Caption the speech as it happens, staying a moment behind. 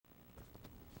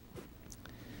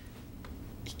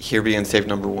Here begins tape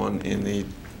number 1 in the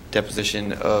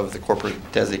deposition of the corporate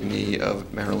designee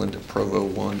of Maryland Provo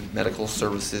 1 Medical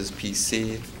Services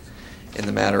PC in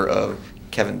the matter of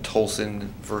Kevin Tolson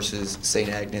versus St.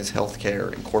 Agnes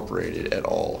Healthcare Incorporated et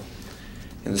al.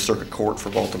 In the Circuit Court for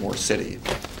Baltimore City.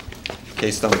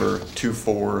 Case number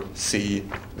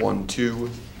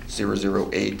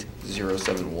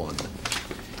 24C12008071.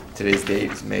 Today's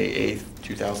date is May 8th,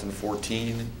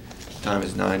 2014. Time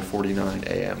is 9:49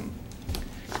 a.m.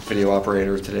 Video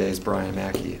operator today is Brian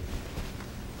Mackey.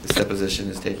 This deposition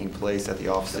is taking place at the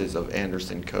offices of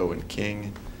Anderson, Coe &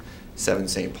 King, 7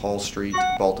 St. Paul Street,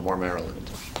 Baltimore, Maryland.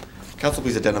 Counsel,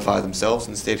 please identify themselves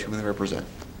and state whom they represent.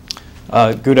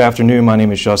 Good afternoon. My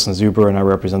name is Justin Zuber, and I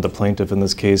represent the plaintiff in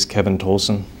this case, Kevin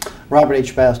Tolson. Robert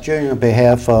H. Bass, Jr. on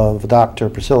behalf of Dr.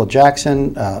 Priscilla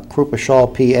Jackson, Krupa Shaw,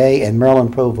 PA, and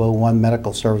Maryland Provo 1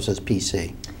 Medical Services,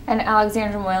 PC. And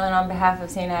Alexandra Moylan on behalf of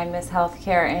St. Agnes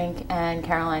Healthcare, Inc. and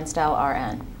Caroline Stell,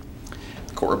 RN.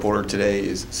 The court reporter today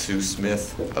is Sue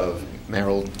Smith of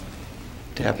Maryland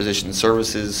Deposition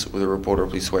Services. Will the reporter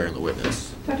please swear in the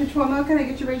witness? Dr. Tuomo, can I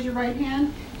get you to raise your right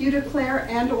hand? Do you declare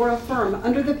and or affirm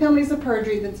under the penalties of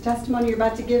perjury that the testimony you're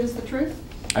about to give is the truth?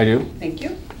 I do. Thank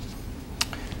you.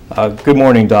 Good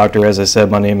morning, Doctor. As I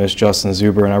said, my name is Justin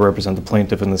Zuber, and I represent the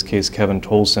plaintiff in this case, Kevin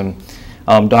Tolson.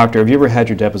 Doctor, have you ever had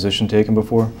your deposition taken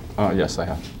before? Yes, I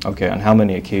have. Okay, on how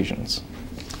many occasions?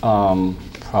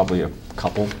 Probably a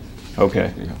couple.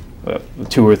 Okay. Yeah.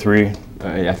 2 or 3?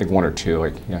 I think 1 or 2.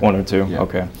 Like, yeah. 1 or 2? Yeah.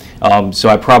 Okay. So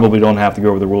I probably don't have to go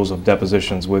over the rules of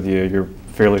depositions with you. You're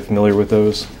fairly familiar with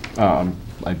those? I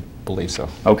believe so.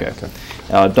 Okay.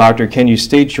 Doctor, can you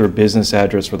state your business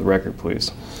address for the record,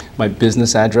 please? My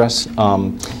business address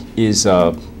is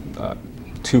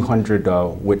 200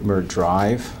 Whitmer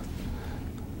Drive,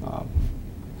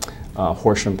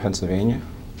 Horsham, Pennsylvania.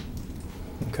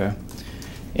 Okay.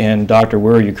 And Doctor,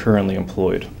 where are you currently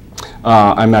employed?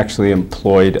 I'm actually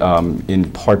employed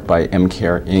in part by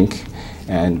MCare Inc.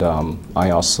 and I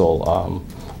also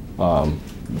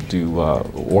do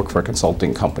work for a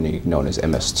consulting company known as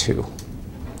MS2.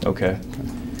 Okay.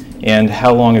 And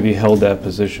how long have you held that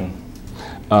position?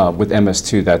 With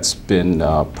MS2, that's been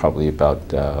probably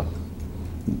about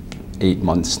 8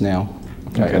 months now.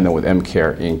 Okay. And then with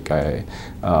MCare Inc.,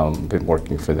 I've been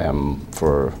working for them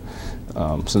for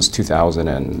since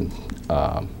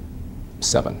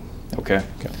 2007. Okay.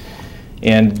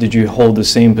 And did you hold the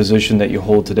same position that you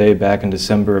hold today back in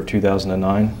December of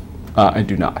 2009? I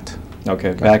do not.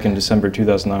 Okay. Back in December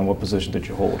 2009, what position did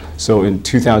you hold? So in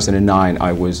 2009,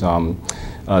 I was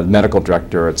medical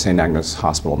director at St. Agnes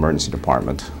Hospital Emergency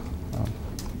Department.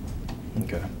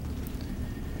 Okay.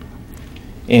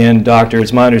 And Doctor,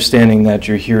 it's my understanding that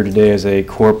you're here today as a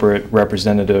corporate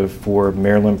representative for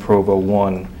Maryland Provo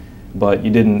 1, but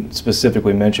you didn't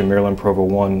specifically mention Maryland Provo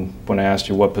 1 when I asked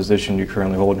you what position you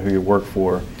currently hold and who you work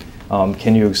for.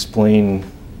 Can you explain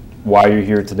why you're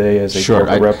here today as a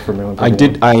corporate rep for Maryland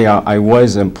Provo 1? I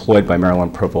was employed by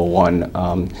Maryland Provo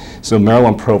 1. So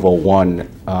Maryland Provo 1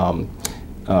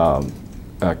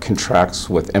 contracts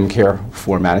with MCare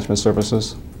for management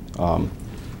services. I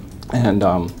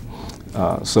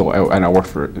work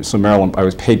for, so Maryland, I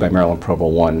was paid by Maryland Provo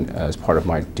 1 as part of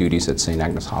my duties at St.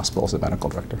 Agnes Hospital as a medical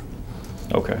director.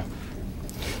 Okay.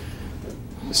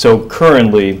 So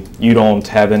currently, you don't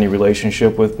have any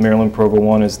relationship with Maryland Provo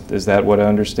 1, is that what I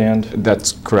understand?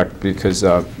 That's correct, because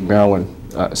Maryland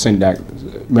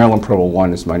Provo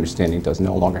 1, is my understanding, does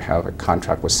no longer have a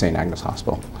contract with St. Agnes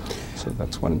Hospital. So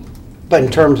that's when. But in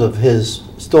terms of his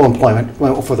still employment,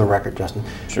 well, for the record, Justin,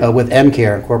 sure. With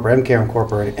MCare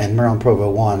Incorporated and Maryland Provo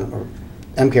 1, or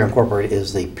MCare Incorporated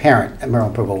is the parent, and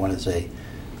Maryland Provo 1 is a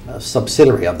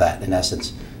subsidiary of that, in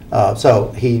essence.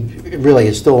 So he really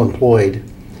is still employed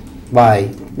by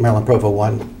Maryland Provo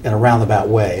 1 in a roundabout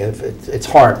way. It's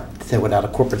hard to say without a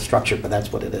corporate structure, but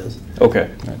that's what it is. Okay.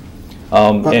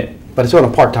 But it's on a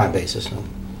part-time basis. So.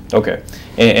 Okay.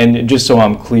 And just so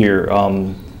I'm clear,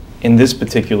 in this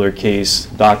particular case,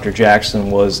 Dr. Jackson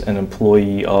was an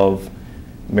employee of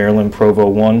Maryland Provo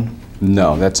 1?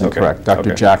 No, that's incorrect. Okay.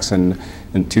 Dr. Jackson,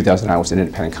 in 2009, was an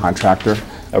independent contractor.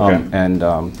 Okay.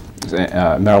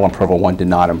 Maryland Provo 1 did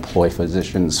not employ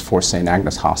physicians for St.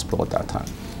 Agnes Hospital at that time.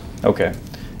 Okay.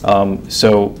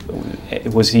 So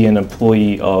was he an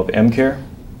employee of MCare?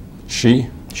 She?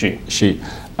 She.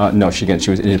 No, she was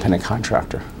an independent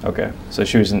contractor. Okay. So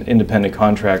she was an independent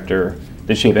contractor.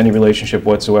 Did she have any relationship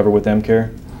whatsoever with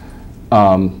MCare?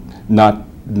 Not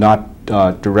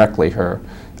directly.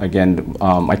 Again,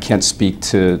 I can't speak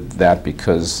to that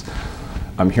because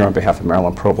I'm here on behalf of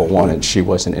Maryland Provo 1, and she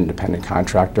was an independent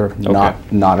contractor,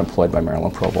 not employed by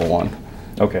Maryland Provo 1.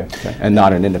 Okay. And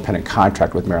not an independent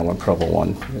contract with Maryland Provo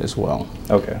 1 as well.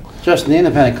 Okay. Just an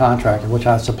independent contractor, which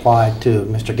I supplied to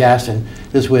Mr. Gaston,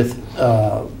 is with,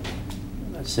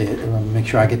 let's see, let me make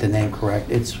sure I get the name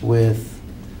correct. It's with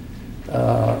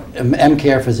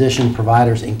M-Care Physician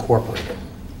Providers Incorporated.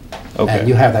 Okay. And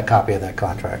you have that copy of that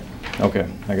contract. Okay,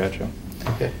 I got you.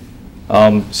 Okay.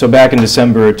 So back in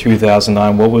December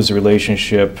 2009, what was the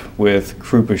relationship with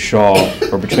Krupa Shaw,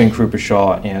 or between Krupa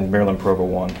Shaw and Maryland Provo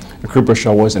 1? Krupa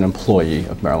Shaw was an employee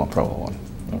of Maryland Provo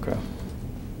 1. Okay.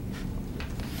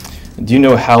 Do you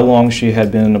know how long she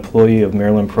had been an employee of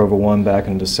Maryland Provo 1 back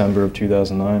in December of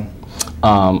 2009?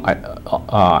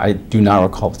 I do not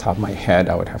recall off the top of my head.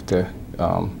 I would have to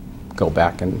go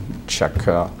back and check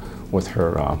with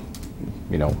her,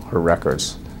 her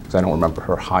records, because I don't remember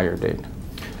her hire date.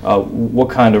 What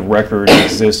kind of record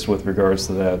exists with regards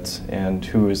to that, and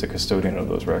who is the custodian of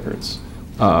those records?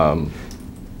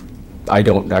 I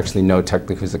don't actually know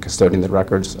technically who's the custodian of the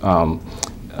records. And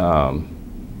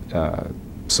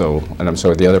I'm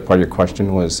sorry, the other part of your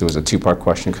question was, it was a two-part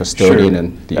question, custodian, Sure.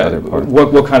 and the other part.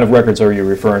 What kind of records are you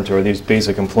referring to? Are these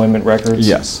basic employment records?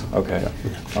 Yes. Okay.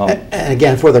 And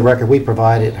again, for the record, we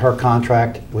provided her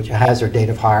contract, which has her date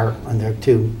of hire, and there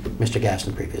to Mr.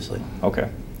 Gaston previously. Okay.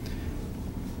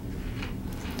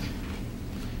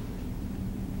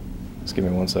 Just give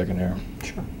me 1 second here.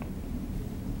 Sure.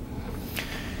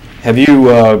 Have you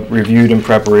reviewed in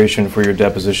preparation for your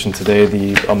deposition today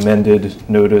the amended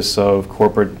notice of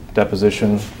corporate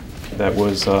deposition that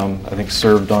was, I think,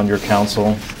 served on your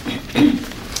counsel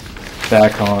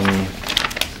back on...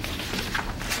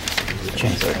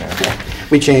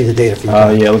 We changed the date a few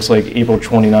times. Yeah, it looks like April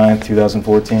 29th,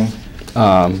 2014.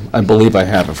 I believe I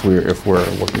have, if we're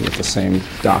looking at the same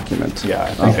document.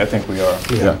 Yeah, I think we are.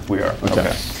 Yeah. We are.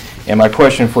 Okay. And my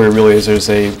question for you really is, there's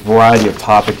a variety of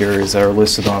topic areas that are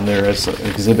listed on there as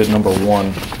exhibit number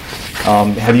 1.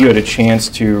 Have you had a chance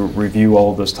to review all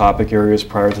of those topic areas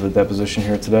prior to the deposition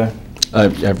here today?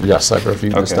 Yes, I've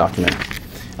reviewed this document.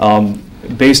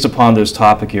 Based upon those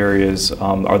topic areas,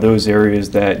 are those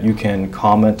areas that you can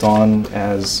comment on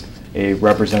as a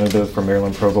representative for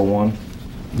Maryland Provo 1?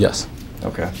 Yes.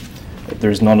 Okay.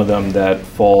 There's none of them that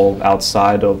fall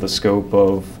outside of the scope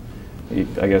of,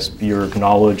 I guess, your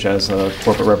knowledge as a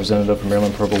corporate representative for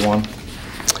Maryland Provo 1?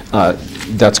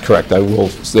 That's correct. I will.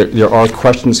 There are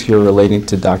questions here relating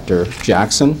to Dr.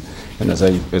 Jackson, and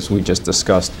as we just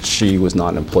discussed, she was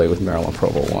not an employee with Maryland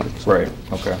Provo 1. Right.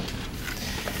 Okay.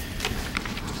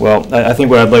 Well, I think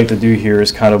what I'd like to do here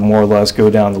is kind of more or less go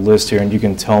down the list here, and you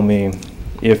can tell me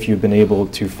if you've been able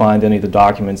to find any of the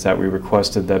documents that we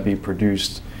requested that be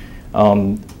produced.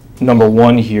 Number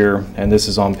 1 here, and this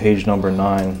is on page number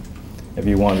 9. If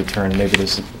you wanted to turn, maybe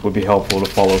this would be helpful to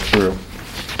follow through.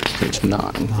 Page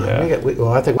 9. Yeah. Well,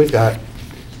 I think we've got,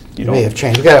 You may have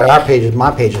changed. We got our pages,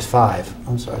 my page is 5.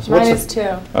 I'm sorry. So Mine what's is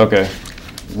the- 2. Okay.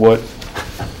 What?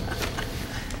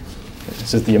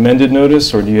 Is it the amended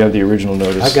notice, or do you have the original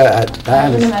notice? I got, I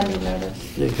have an amended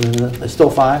notice. it's still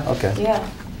 5? Okay. Yeah.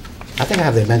 I think I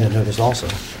have the amended notice also.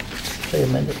 They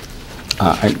amended.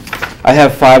 I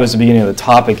have 5 as the beginning of the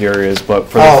topic areas, but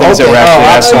for the Oh, things okay. that were actually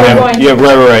Oh, asked I- of Oh, him, you're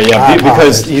yeah, right, yeah, I because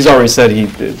apologize. he's already said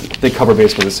they cover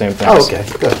basically the same things. Oh, okay,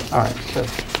 good, all right. Good.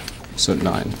 So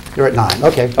 9. You're at 9,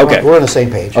 okay. Okay. We're on the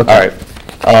same page. All right.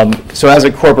 So as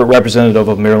a corporate representative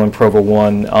of Maryland Provo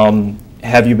 1,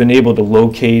 have you been able to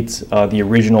locate the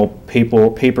original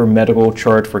paper medical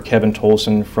chart for Kevin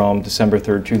Tolson from December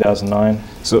 3rd, 2009?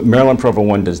 So Maryland Provo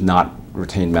 1 does not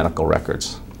retain medical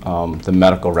records. The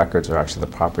medical records are actually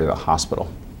the property of the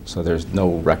hospital. So there's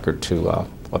no record to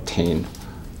obtain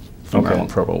from Okay. Maryland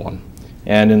Provo 1.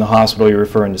 And in the hospital, you're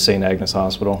referring to St. Agnes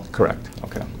Hospital? Correct.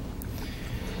 Okay.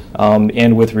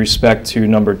 And with respect to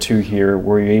number 2 here,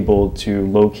 were you able to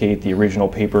locate the original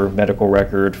paper medical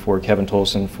record for Kevin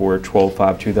Tolson for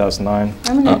 12/5/2009?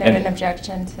 I'm going to note And- an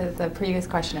objection to the previous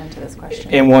question and to this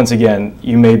question. And once again,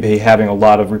 you may be having a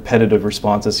lot of repetitive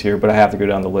responses here, but I have to go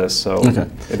down the list, so Okay.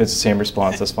 if it's the same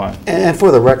response, that's fine. And for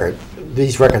the record,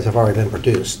 these records have already been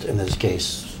produced in this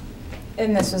case.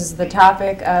 And this was the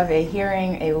topic of a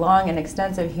hearing, a long and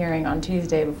extensive hearing on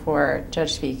Tuesday before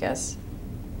Judge Speakus.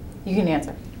 You can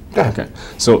answer. Go ahead. Okay.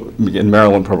 So in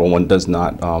Maryland Provo 1 does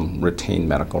not retain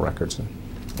medical records.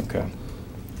 Okay.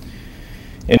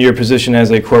 In your position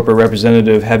as a corporate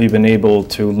representative, have you been able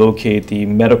to locate the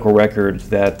medical record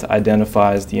that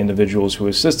identifies the individuals who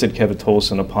assisted Kevin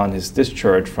Tolson upon his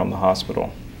discharge from the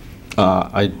hospital?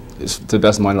 To the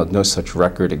best of my knowledge, no such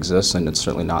record exists, and it's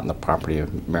certainly not in the property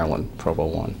of Maryland Provo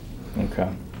 1. Okay.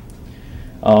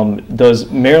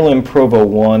 Does Maryland Provo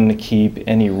 1 keep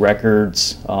any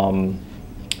records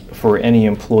for any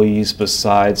employees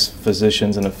besides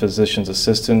physicians and physician's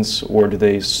assistants, or do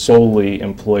they solely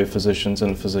employ physicians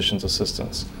and physician's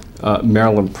assistants?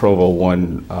 Maryland Provo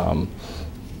 1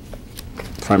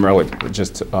 primarily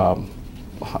just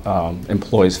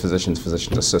employs physicians,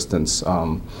 physician's assistants.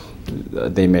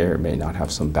 They may or may not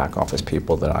have some back office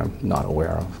people that I'm not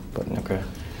aware of. But okay.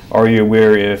 Are you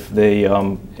aware if they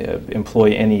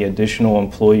employ any additional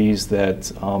employees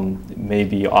that may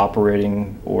be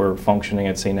operating or functioning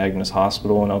at St. Agnes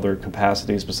Hospital in other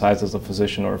capacities besides as a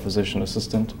physician or a physician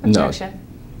assistant? Objection.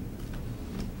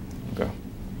 Okay.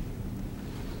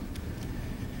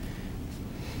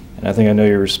 And I think I know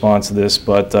your response to this,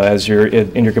 but as you're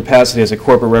in your capacity as a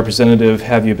corporate representative,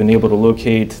 have you been able to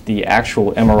locate the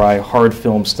actual MRI hard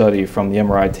film study from the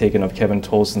MRI taken of Kevin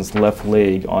Tolson's left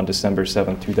leg on December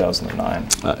 7, 2009?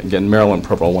 Again, Maryland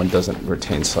Provo 1 doesn't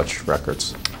retain such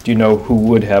records. Do you know who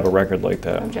would have a record like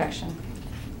that? Objection.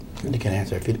 You can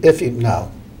answer if you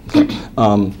know.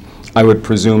 I would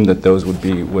presume that those would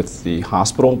be with the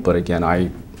hospital, but again,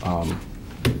 I'm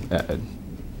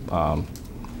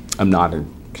not in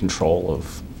control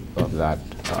of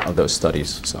those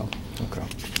studies. So. Okay.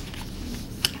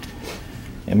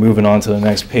 And moving on to the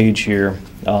next page here,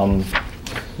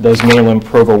 does Maryland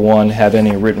Provo 1 have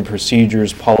any written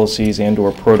procedures, policies,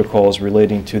 and/or protocols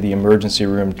relating to the emergency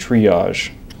room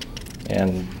triage?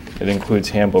 And it includes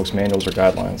handbooks, manuals, or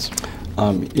guidelines.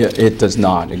 Yeah, it does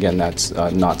not. Again, that's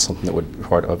not something that would be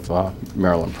part of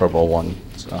Maryland Provo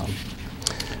 1's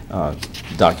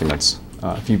documents.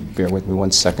 If you bear with me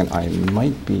 1 second, I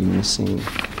might be missing a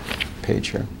page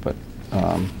here, but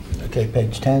Okay,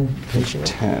 page 10. page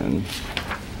 10.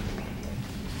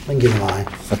 I can give you mine.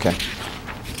 Okay,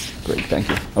 great, thank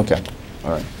you. Okay,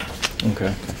 all right.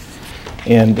 Okay.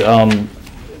 And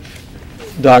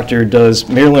Doctor, does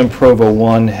Maryland Provo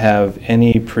 1 have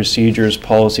any procedures,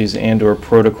 policies, and/or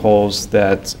protocols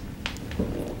that,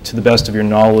 to the best of your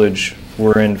knowledge,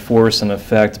 were in force and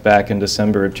effect back in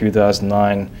December of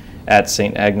 2009 at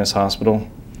St. Agnes Hospital?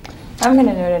 I'm going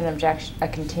to note an objection, a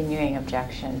continuing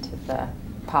objection to the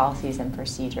policies and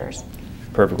procedures.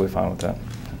 Perfectly fine with that.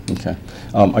 Okay.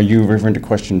 Are you referring to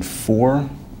question 4?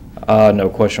 No,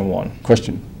 question 1.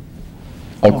 Question.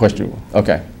 Oh, question.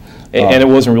 Okay. And it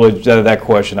wasn't really that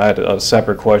question. I had a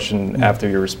separate question after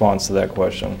your response to that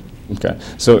question. Okay.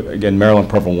 So again, Maryland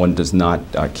Provo 1 does not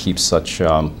keep such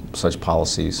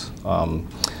policies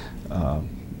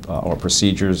or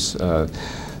procedures.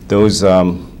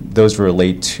 Those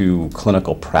relate to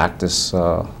clinical practice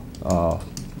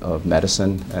of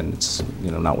medicine, and it's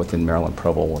not within Maryland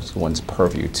Provo 1's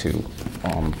purview to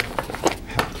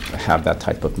have that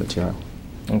type of material.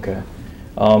 Okay.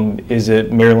 Is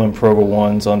it Maryland Provo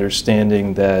 1's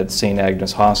understanding that St.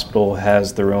 Agnes Hospital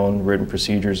has their own written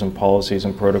procedures and policies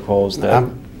and protocols that...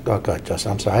 Go ahead,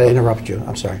 Justin. I'm sorry. I interrupted you.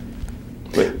 I'm sorry.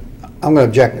 I'm going to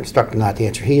object and instruct him not to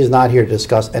answer. He is not here to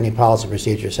discuss any policy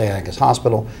procedures at St. Agnes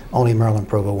Hospital, only Maryland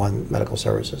Provo 1 Medical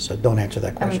Services. So don't answer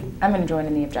that question. I'm going to join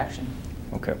in the objection.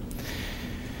 Okay.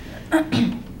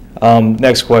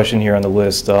 Next question here on the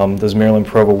list. Does Maryland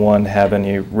Provo 1 have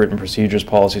any written procedures,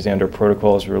 policies, and/or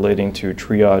protocols relating to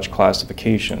triage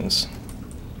classifications?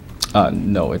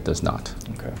 No, it does not.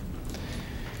 Okay.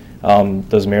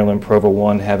 Does Maryland Provo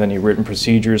 1 have any written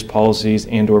procedures, policies,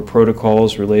 and/or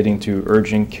protocols relating to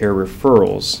urgent care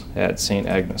referrals at St.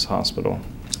 Agnes Hospital?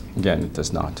 Again, it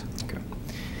does not. Okay.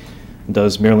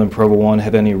 Does Maryland Provo 1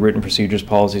 have any written procedures,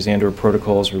 policies, and/or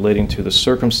protocols relating to the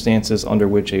circumstances under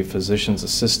which a physician's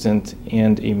assistant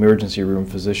and emergency room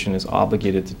physician is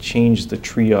obligated to change the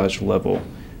triage level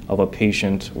of a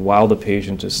patient while the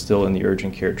patient is still in the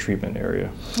urgent care treatment area?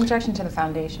 Objection to the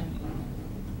foundation.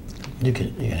 You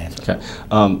can answer. Okay.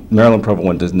 Maryland Provo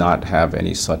 1 does not have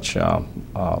any such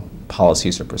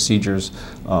policies or procedures.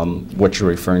 What you're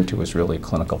referring to is really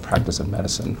clinical practice of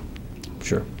medicine.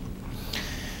 Sure.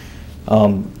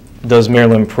 Does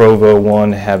Maryland Provo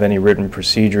 1 have any written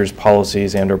procedures,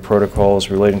 policies, and/or protocols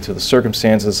relating to the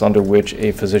circumstances under which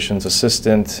a physician's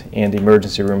assistant and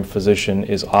emergency room physician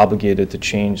is obligated to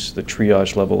change the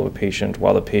triage level of a patient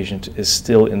while the patient is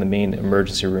still in the main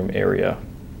emergency room area?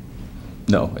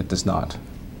 No, it does not.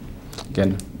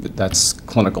 Again, that's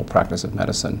clinical practice of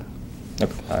medicine.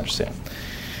 Okay, I understand.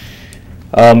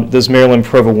 Does Maryland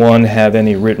Provo 1 have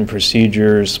any written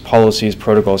procedures, policies,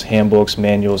 protocols, handbooks,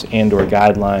 manuals, and/or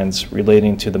guidelines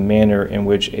relating to the manner in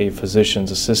which a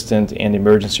physician's assistant and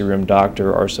emergency room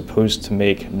doctor are supposed to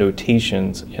make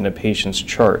notations in a patient's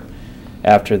chart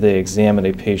after they examine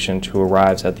a patient who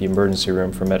arrives at the emergency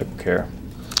room for medical care?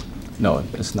 No,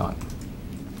 it's not.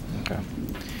 Okay.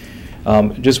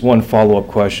 Just one follow-up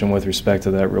question with respect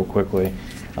to that real quickly.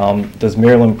 Does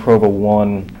Maryland Provo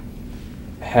 1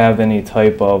 have any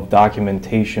type of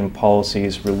documentation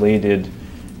policies related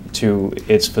to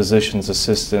its physician's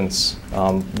assistants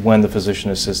when the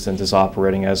physician assistant is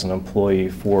operating as an employee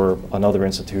for another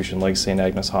institution like St.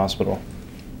 Agnes Hospital?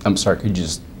 I'm sorry, could you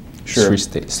just Sure.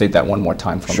 state that one more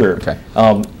time for Sure. me?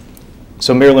 Okay.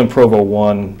 So Maryland Provo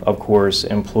 1, of course,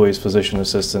 employs physician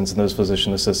assistants, and those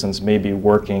physician assistants may be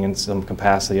working in some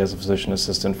capacity as a physician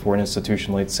assistant for an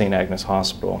institution like St. Agnes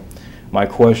Hospital. My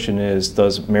question is,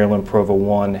 does Maryland Provo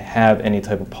 1 have any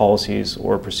type of policies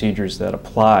or procedures that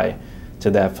apply to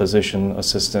that physician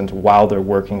assistant while they're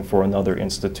working for another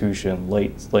institution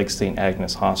like St.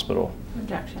 Agnes Hospital?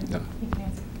 Objection. No. You can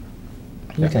answer.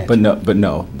 Yeah, but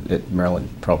no, Maryland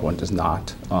Provo 1 does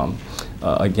not.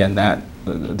 Again,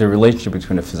 the relationship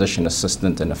between a physician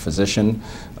assistant and a physician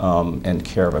and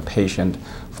care of a patient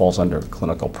falls under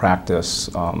clinical practice,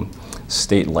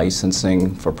 state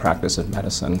licensing for practice of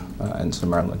medicine, and so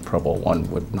Maryland Provo 1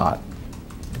 would not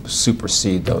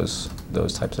supersede those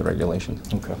types of regulations.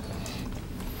 Okay.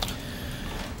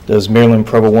 Does Maryland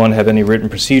Provo 1 have any written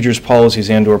procedures,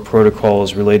 policies, and/or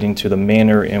protocols relating to the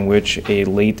manner in which a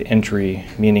late entry,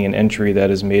 meaning an entry that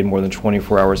is made more than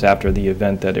 24 hours after the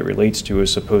event that it relates to,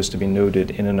 is supposed to be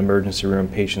noted in an emergency room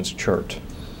patient's chart?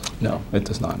 No, it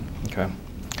does not. Okay.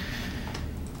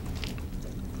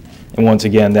 And once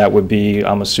again, that would be,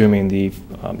 I'm assuming, the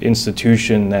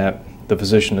institution that the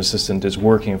physician assistant is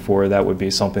working for, that would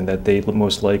be something that they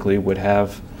most likely would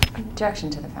have? Objection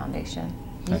to the foundation.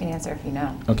 You can answer if you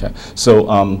know. Okay, so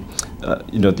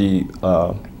you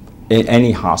know,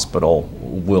 any hospital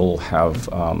will have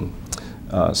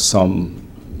some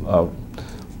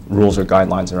rules or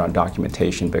guidelines around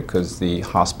documentation because the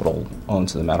hospital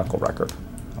owns the medical record.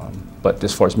 But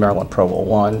as far as Maryland Provo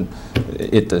 1,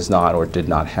 it does not or did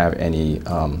not have any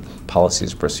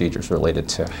policies or procedures related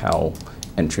to how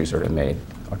entries are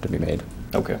to be made.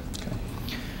 Okay.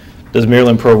 Does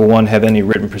Maryland Provo 1 have any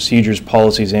written procedures,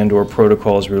 policies, and/or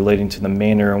protocols relating to the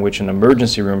manner in which an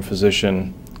emergency room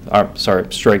physician, sorry,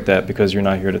 strike that because you're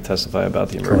not here to testify about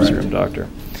the emergency room doctor.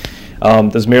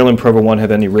 Does Maryland Provo 1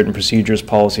 have any written procedures,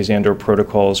 policies, and/or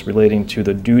protocols relating to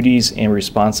the duties and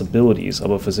responsibilities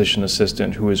of a physician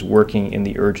assistant who is working in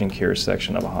the urgent care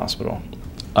section of a hospital?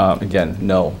 Again,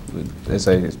 no. As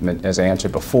I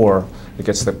answered before, it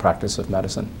gets to the practice of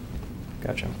medicine.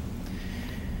 Gotcha.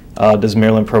 Does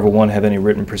Maryland Provo 1 have any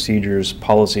written procedures,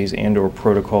 policies, and/or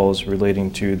protocols relating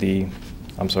to the,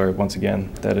 I'm sorry, once again,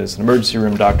 that is an emergency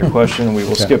room doctor question, and we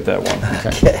will skip that one.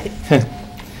 Okay.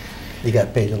 You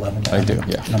got page 11? I do,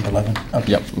 yeah. Number 11?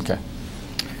 Okay. Yep, okay.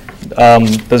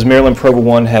 Does Maryland Provo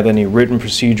 1 have any written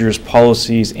procedures,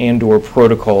 policies, and/or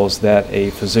protocols that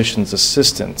a physician's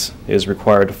assistant is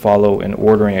required to follow in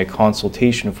ordering a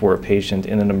consultation for a patient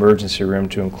in an emergency room,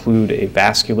 to include a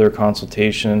vascular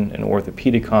consultation, an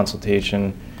orthopedic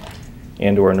consultation,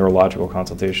 and/or a neurological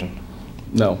consultation?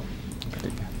 No.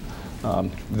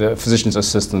 The physician's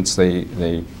assistants,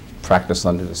 they practice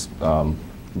under this,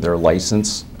 their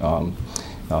license.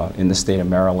 In the state of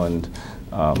Maryland,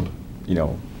 you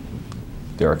know,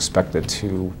 they're expected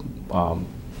to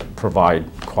provide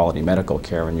quality medical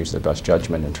care and use their best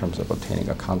judgment in terms of obtaining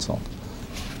a consult.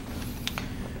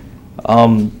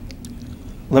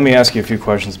 Let me ask you a few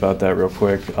questions about that real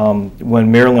quick.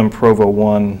 When Maryland Provo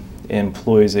 1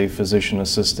 employs a physician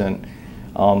assistant,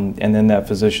 and then that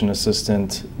physician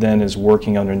assistant then is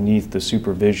working underneath the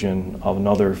supervision of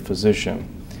another physician,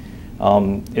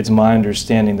 it's my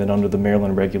understanding that under the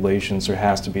Maryland regulations there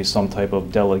has to be some type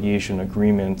of delegation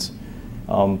agreement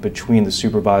between the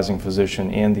supervising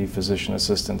physician and the physician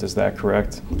assistant. Is that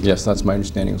correct? Yes, that's my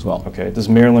understanding as well. Okay. Does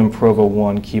Maryland Provo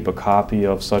 1 keep a copy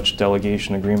of such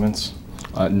delegation agreements?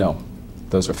 No.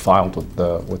 Those are filed with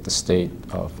the state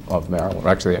of Maryland.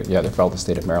 Actually, yeah, they're filed with the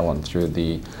state of Maryland through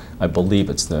the, I believe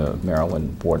it's the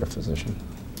Maryland Board of Physicians.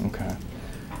 Okay.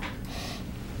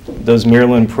 Does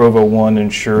Maryland Provo 1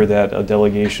 ensure that a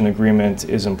delegation agreement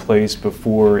is in place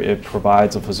before it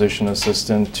provides a physician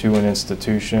assistant to an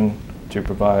institution to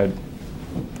provide,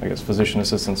 I guess, physician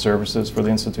assistant services for the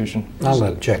institution? I'm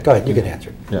going to check. Go ahead, you can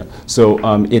answer. Yeah. So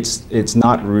it's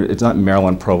not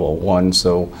Maryland Provo 1.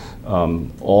 So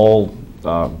all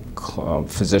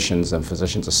physicians and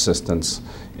physicians assistants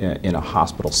in a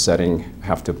hospital setting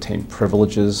have to obtain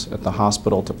privileges at the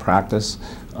hospital to practice,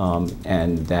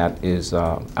 and that is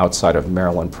outside of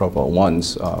Maryland Provo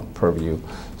 1's purview.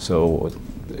 So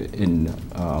in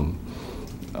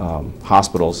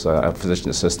hospitals, a physician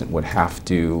assistant would have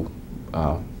to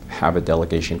have a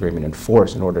delegation agreement in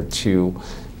force in order to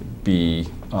be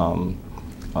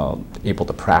able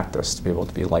to practice, to be able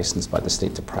to be licensed by the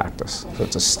state to practice. So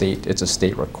it's a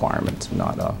state requirement,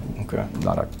 not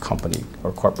a company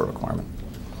or corporate requirement.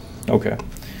 Okay.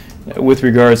 With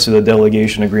regards to the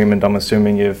delegation agreement, I'm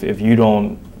assuming if you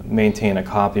don't maintain a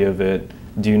copy of it,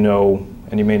 do you know,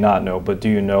 and you may not know, but do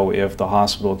you know if the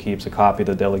hospital keeps a copy of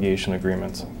the delegation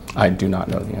agreement? I do not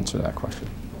know the answer to that question.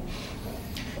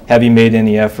 Have you made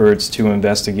any efforts to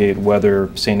investigate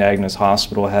whether St. Agnes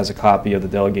Hospital has a copy of the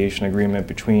delegation agreement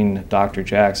between Dr.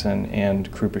 Jackson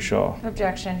and Krupa Shaw?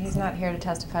 Objection. He's not here to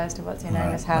testify as to what St.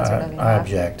 Agnes has or doesn't I have.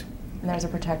 object. And there's a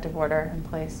protective order in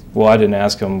place. Well, I didn't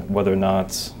ask him whether or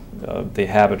not they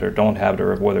have it or don't have it,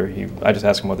 or whether I just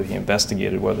asked him whether he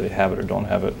investigated whether they have it or don't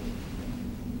have it.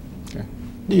 Okay.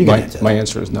 You can answer My that.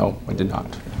 answer is no, I did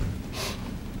not.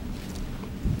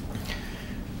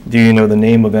 Do you know the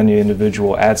name of any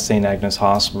individual at St. Agnes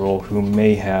Hospital who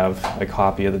may have a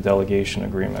copy of the delegation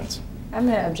agreement? I'm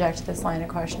going to object to this line of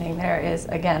questioning. There is,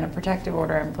 again, a protective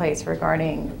order in place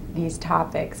regarding these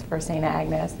topics for St.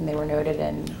 Agnes, and they were noted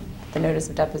in the notice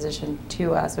of deposition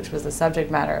to us, which was the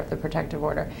subject matter of the protective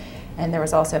order. And there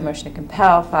was also a motion to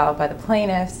compel filed by the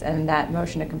plaintiffs, and that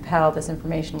motion to compel, this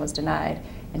information was denied.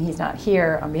 And he's not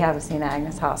here on behalf of St.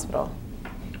 Agnes Hospital.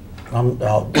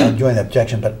 I'll join the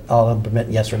objection, but I'll permit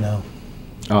yes or no.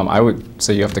 I would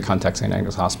say you have to contact St.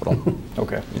 Agnes Hospital.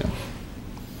 Okay. Yeah.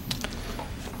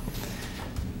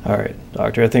 All right,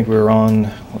 Doctor, I think we're on,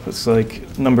 looks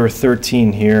like, number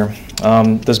 13 here.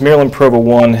 Does Maryland Provo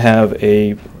 1 have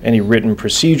any written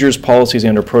procedures, policies,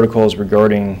 and/or protocols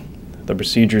regarding the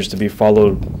procedures to be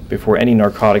followed before any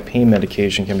narcotic pain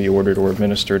medication can be ordered or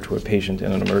administered to a patient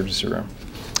in an emergency room?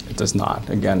 It does not.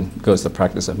 Again, it goes to the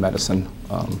practice of medicine.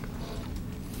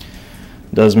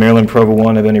 Does Maryland Provo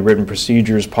 1 have any written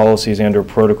procedures, policies, and/or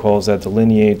protocols that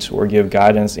delineate or give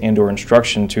guidance and/or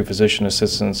instruction to physician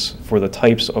assistants for the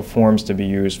types of forms to be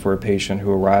used for a patient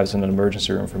who arrives in an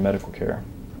emergency room for medical care?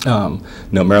 No,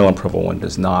 Maryland Provo 1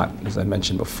 does not. As I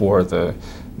mentioned before, the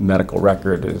medical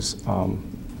record is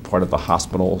part of the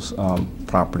hospital's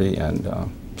property, and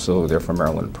so therefore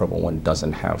Maryland Provo 1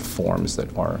 doesn't have forms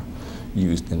that are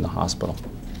used in the hospital.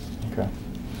 Okay.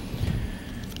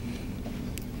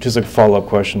 Just a follow-up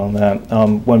question on that.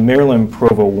 When Maryland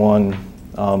Provo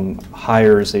 1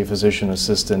 hires a physician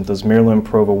assistant, does Maryland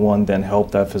Provo 1 then help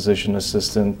that physician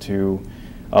assistant to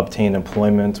obtain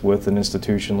employment with an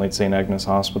institution like St. Agnes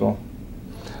Hospital?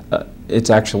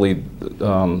 It's actually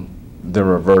the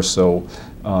reverse. So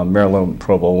Maryland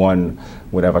Provo 1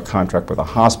 would have a contract with a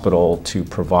hospital to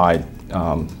provide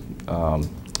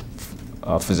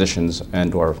physicians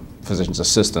and/or physician's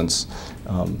assistants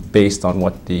based on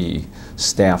what the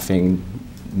staffing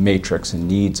matrix and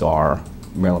needs are.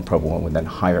 Maryland Provo 1 would then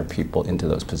hire people into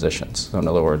those positions. So in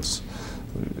other words,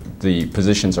 the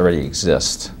positions already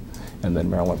exist, and then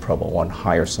Maryland Provo 1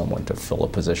 hires someone to fill a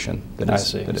position. I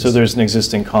see. So there's an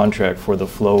existing contract for the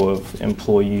flow of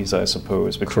employees, I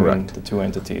suppose, between Correct. the two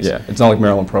entities. Yeah, it's not like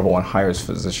Maryland Provo 1 hires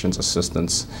physician's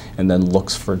assistants and then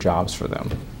looks for jobs for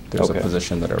them. There's Okay. a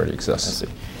position that already I exists. see.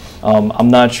 I'm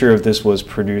not sure if this was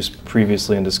produced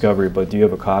previously in Discovery, but do you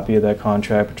have a copy of that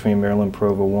contract between Maryland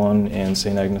Provo 1 and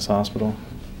St. Agnes Hospital?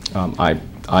 I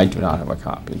do not have a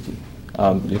copy.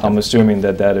 I'm assuming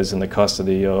that that is in the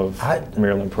custody of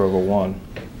Maryland Provo 1.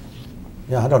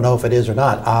 Yeah, I don't know if it is or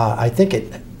not. I think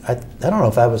I don't know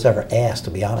if I was ever asked,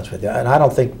 to be honest with you, and I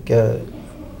don't think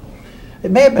it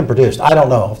may have been produced. I don't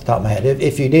know off the top of my head.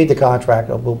 If you need the contract,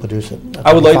 we'll produce it.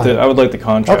 I would like Fine. the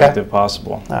contract Okay. if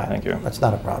possible. All right. Thank you. That's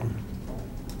not a problem.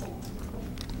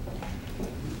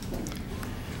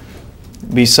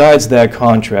 Besides that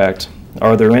contract,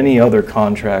 are there any other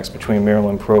contracts between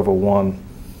Maryland Provo 1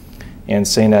 and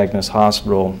St. Agnes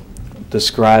Hospital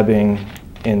describing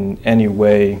in any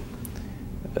way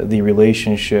the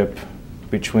relationship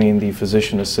between the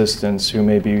physician assistants who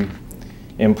may be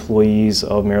employees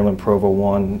of Maryland Provo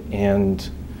 1 and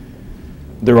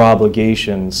their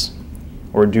obligations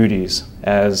or duties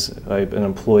as an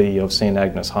employee of St.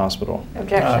 Agnes Hospital?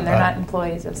 Objection. They're not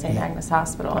employees of St. Agnes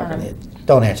Hospital.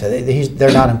 Don't answer.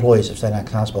 They're not employees of St.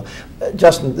 Agnes Hospital.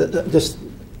 Justin, just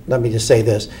let me just say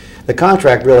this. The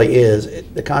contract really is,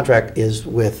 the contract is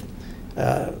with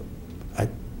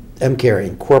MCare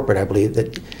Incorporated, I believe,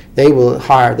 that they will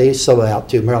hire, they sell out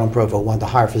to Maryland Provo 1 to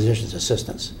hire physician's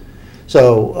assistants.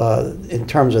 So in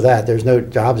terms of that, there's no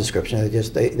job description.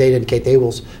 They indicate they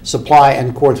will supply, in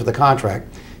accordance with the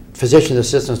contract, physician's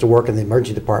assistants to work in the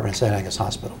emergency department at St. Agnes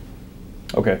Hospital.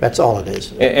 Okay. That's all it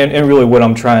is. And really what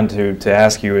I'm trying to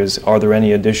ask you is, are there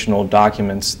any additional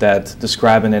documents that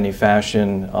describe in any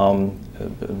fashion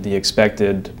the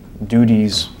expected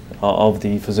duties of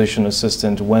the physician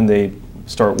assistant when they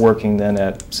start working then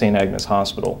at St. Agnes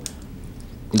Hospital?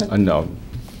 No,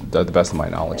 to the best of my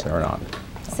knowledge, they are not.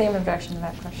 Same objection to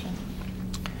that question.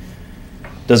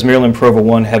 Does Maryland Provo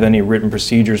 1 have any written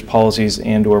procedures, policies,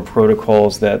 and/or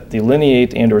protocols that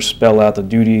delineate and/or spell out the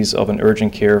duties of an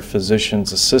urgent care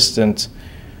physician's assistant,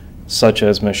 such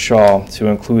as Ms. Shaw, to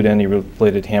include any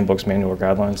related handbooks, manual, or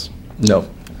guidelines? No.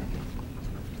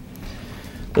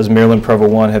 Does Maryland Provo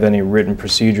 1 have any written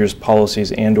procedures,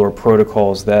 policies, and/or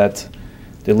protocols that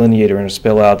delineate or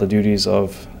spell out the duties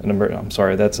of an I'm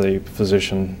sorry, that's a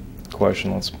physician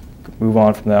question. Let's move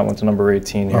on from that one to number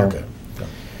 18 here. Okay.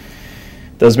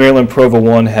 Does Maryland Provo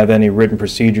 1 have any written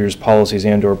procedures, policies,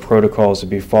 and/or protocols to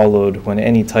be followed when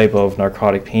any type of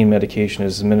narcotic pain medication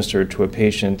is administered to a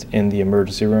patient in the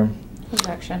emergency room?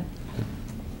 Objection.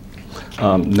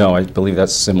 No, I believe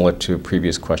that's similar to a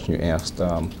previous question you asked,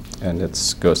 and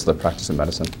it goes to the practice of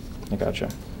medicine. I gotcha.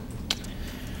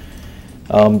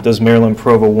 Does Maryland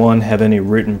Provo 1 have any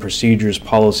written procedures,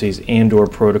 policies, and/or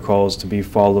protocols to be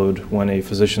followed when a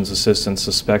physician's assistant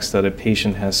suspects that a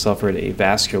patient has suffered a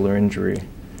vascular injury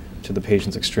to the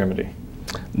patient's extremity?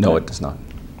 No, it does not.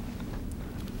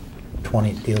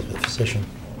 20 deals with physician.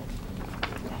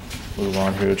 Move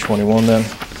on here to 21 then.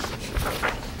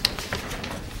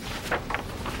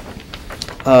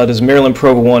 Does Maryland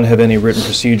Provo 1 have any written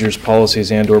procedures,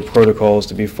 policies, and/or protocols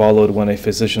to be followed when a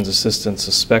physician's assistant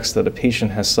suspects that a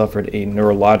patient has suffered a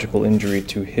neurological injury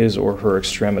to his or her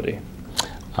extremity?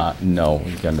 No.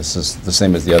 Again, this is the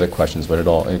same as the other questions, but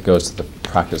it goes to the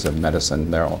practice of medicine.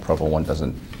 Maryland Provo 1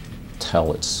 doesn't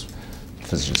tell its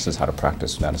physicians how to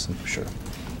practice medicine. Sure.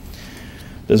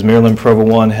 Does Maryland Provo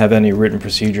 1 have any written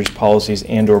procedures, policies,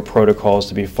 and/or protocols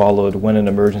to be followed when an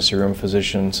emergency room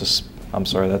physician I'm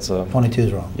sorry, that's a... 22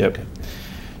 is wrong. Yep.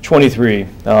 23,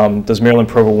 does Maryland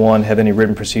Provo 1 have any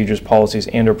written procedures, policies,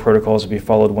 and/or protocols to be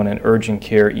followed when an urgent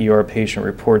care ER patient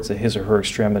reports that his or her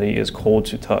extremity is cold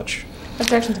to touch?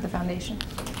 Objection to the foundation.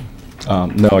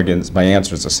 No, again, my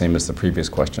answer is the same as the previous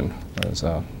question.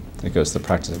 It goes to the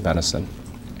practice of medicine.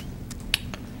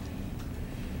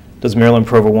 Does Maryland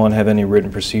Provo 1 have any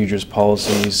written procedures,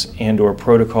 policies, and/or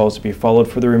protocols to be followed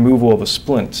for the removal of a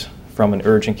splint from an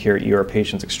urgent care ER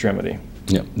patient's extremity?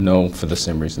 Yep, no, for the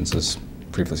same reasons as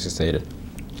previously stated.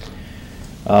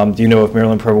 Do you know if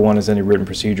Maryland Provo 1 has any written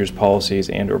procedures, policies,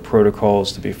 and/or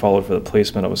protocols to be followed for the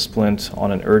placement of a splint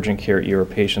on an urgent care ER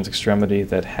patient's extremity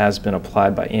that has been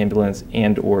applied by ambulance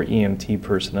and/or EMT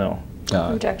personnel?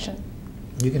 Objection.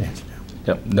 You can answer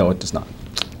now. Yep, no, it does not.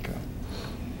 Okay.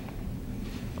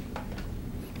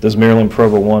 Does Maryland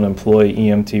Provo 1 employ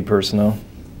EMT personnel?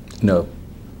 No.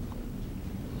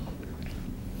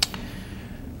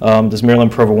 Does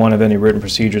Maryland Provo 1 have any written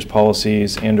procedures,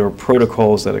 policies, and/or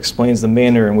protocols that explains the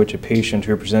manner in which a patient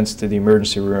who presents to the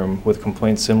emergency room with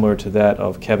complaints similar to that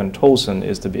of Kevin Tolson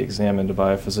is to be examined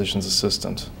by a physician's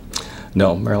assistant?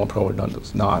 No, Maryland Provo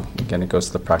does not. Again, it goes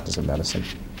to the practice of medicine.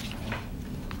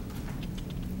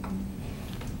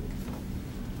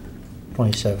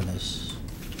 27 is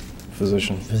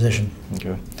Physician. physician.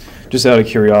 Okay. Just out of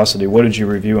curiosity, what did you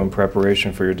review in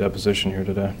preparation for your deposition here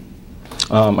today?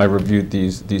 I reviewed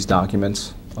these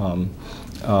documents and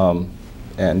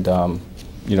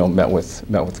met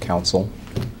with counsel.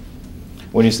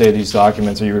 When you say these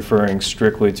documents, are you referring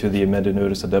strictly to the amended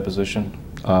notice of deposition?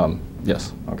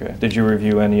 Yes. Okay. Did you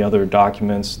review any other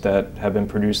documents that have been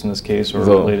produced in this case or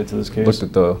related to this case? Looked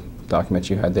at the documents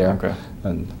you had there. Okay.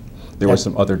 And there were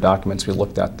some other documents we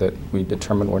looked at that we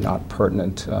determined were not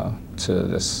pertinent to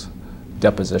this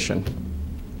deposition.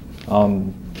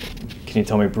 Can you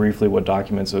tell me briefly what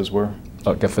documents those were?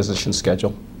 Like a physician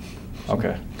schedule.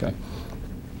 Okay. Okay.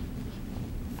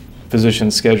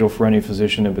 Physician schedule for any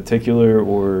physician in particular,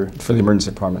 or? For the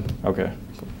emergency department. Okay.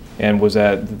 And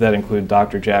did that include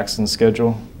Dr. Jackson's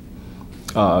schedule?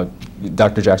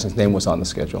 Dr. Jackson's name was on the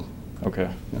schedule. Okay.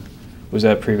 Yeah. Was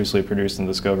that previously produced in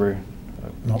discovery?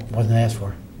 No, wasn't asked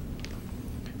for.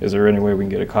 Is there any way we can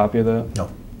get a copy of that?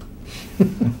 No.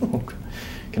 Okay.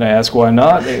 Can I ask why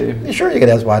not? Sure, you could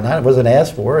ask why not. It wasn't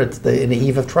asked for. It's in the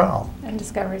eve of trial. And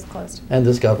discovery is closed. And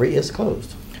discovery is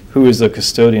closed. Who is the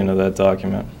custodian of that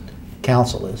document?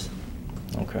 Counsel is.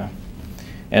 Okay.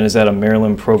 And is that a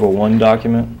Maryland Provo 1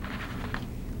 document?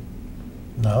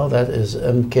 No, that is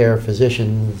M-Care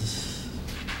Physicians,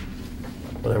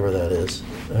 whatever that is.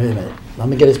 Wait a minute. Let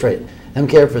me get it straight.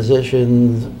 M-Care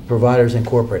Physicians Providers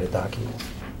Incorporated document.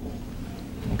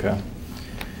 Okay.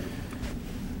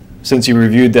 Since you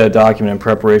reviewed that document in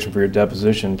preparation for your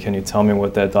deposition, can you tell me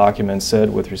what that document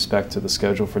said with respect to the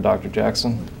schedule for Dr.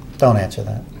 Jackson? Don't answer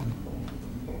that.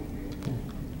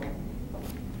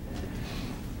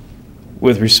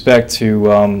 With respect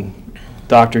to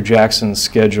Dr. Jackson's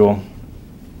schedule,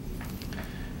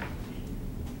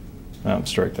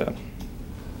 strike that.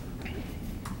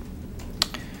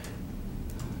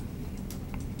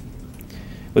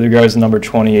 With regards to number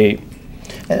 28,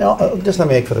 And just let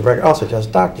me make for the record, also,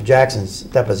 just Dr. Jackson's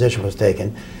deposition was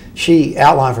taken. She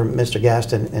outlined for Mr.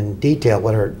 Gaston in detail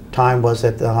what her time was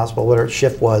at the hospital, what her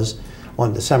shift was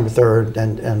on December 3rd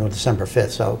and on December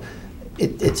 5th. So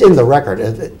it's in the record.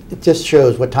 It just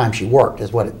shows what time she worked,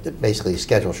 is what it basically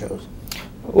schedule shows.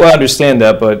 well, I understand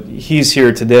that, but he's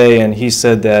here today, and he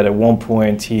said that at one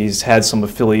point he's had some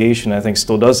affiliation, I think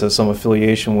still does have some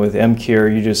affiliation with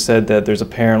MCare. You just said that there's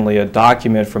apparently a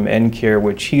document from MCare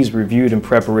which he's reviewed in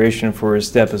preparation for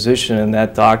his deposition, and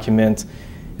that document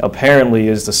apparently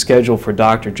is the schedule for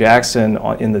Dr. Jackson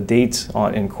in the date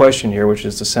in question here, which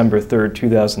is December 3rd,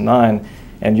 2009,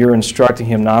 and you're instructing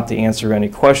him not to answer any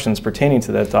questions pertaining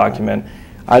to that document.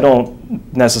 I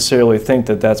don't necessarily think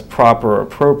that that's proper or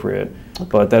appropriate,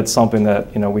 but that's something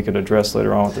that we could address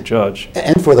later on with the judge.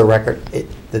 And for the record,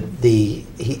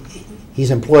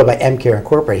 he's employed by MCare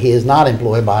Incorporated. He is not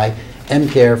employed by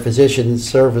MCare Physician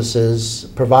Services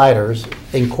Providers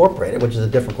Incorporated, which is a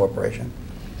different corporation.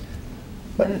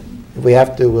 But if we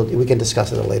have to, we can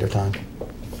discuss it at a later time.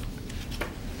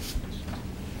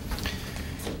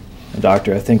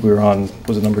 Doctor, I think we were on,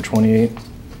 was it number 28?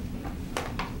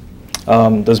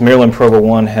 Does Maryland Provo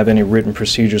 1 have any written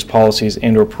procedures, policies,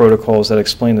 and/or protocols that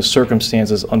explain the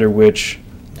circumstances under which?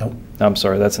 Nope. I'm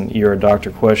sorry, that's an ER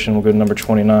doctor question. We'll go to number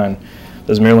 29.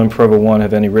 Does Maryland Provo 1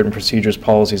 have any written procedures,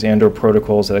 policies, and/or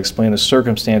protocols that explain the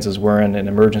circumstances wherein an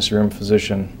emergency room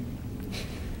physician?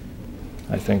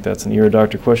 I think that's an ER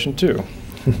doctor question too.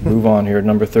 Move on here,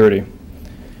 number 30.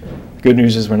 Good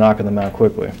news is we're knocking them out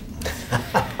quickly.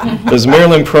 Does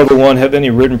Maryland Provo 1 have any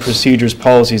written procedures,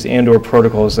 policies, and/or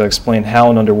protocols that explain how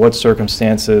and under what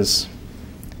circumstances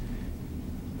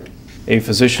a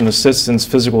physician assistant's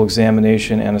physical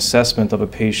examination and assessment of a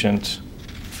patient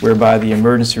whereby the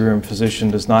emergency room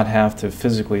physician does not have to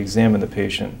physically examine the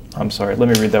patient? I'm sorry, let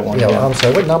me read that one Yeah, again. well, I'm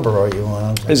sorry, what number are you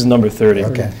on? This is number 30.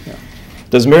 Okay.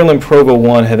 Does Maryland Provo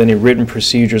 1 have any written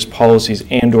procedures, policies,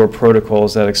 and/or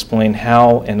protocols that explain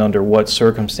how and under what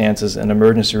circumstances an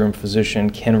emergency room physician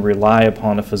can rely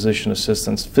upon a physician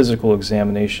assistant's physical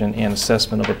examination and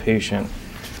assessment of a patient,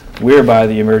 whereby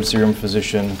the emergency room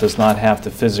physician does not have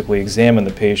to physically examine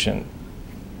the patient?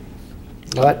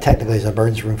 Well, that technically is an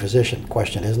emergency room physician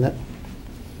question, isn't it?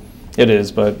 It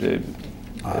is, but do you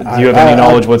have any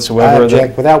knowledge whatsoever I of that?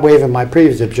 object, without waiving my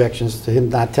previous objections to him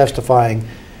not testifying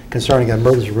concerning an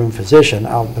emergency room physician,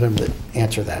 I'll put him to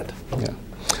answer that.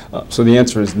 Yeah. So the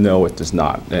answer is no, it does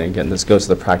not. And again, this goes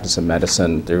to the practice of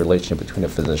medicine. The relationship between a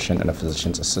physician and a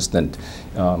physician's assistant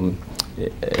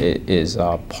is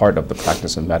part of the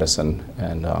practice of medicine,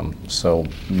 and so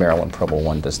Maryland Provo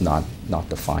 1 does not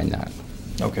define that.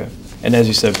 Okay. And as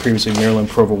you said previously, Maryland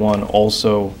Provo 1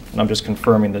 also, and I'm just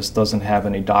confirming this, doesn't have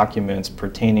any documents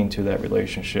pertaining to that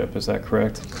relationship. Is that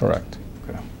correct? Correct.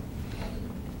 Okay.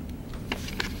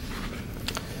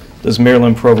 Does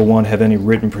Maryland Provo 1 have any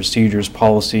written procedures,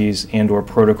 policies, and/or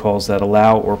protocols that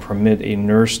allow or permit a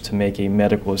nurse to make a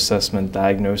medical assessment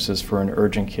diagnosis for an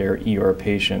urgent care ER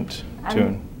patient?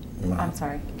 I'm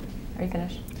sorry. Are you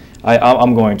finished?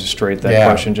 I'm going to straight that Yeah.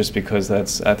 question just because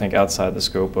that's, I think, outside the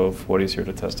scope of what he's here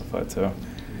to testify to.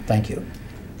 Thank you.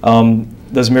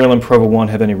 Does Maryland Provo 1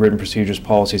 have any written procedures,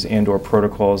 policies, and/or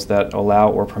protocols that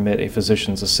allow or permit a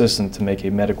physician's assistant to make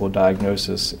a medical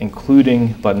diagnosis,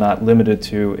 including but not limited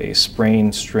to a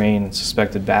sprain, strain,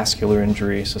 suspected vascular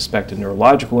injury, suspected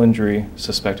neurological injury,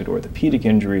 suspected orthopedic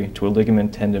injury to a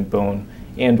ligament, tendon, bone,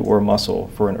 and/or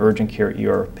muscle for an urgent care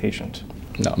ER patient?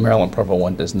 No, Maryland Provo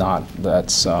 1 does not.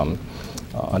 That's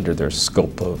under their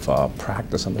scope of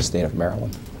practice in the state of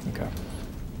Maryland. Okay.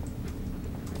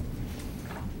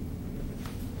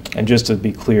 And just to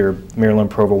be clear, Maryland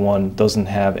Provo 1 doesn't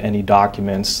have any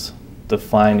documents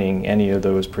defining any of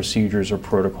those procedures or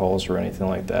protocols or anything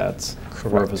like that for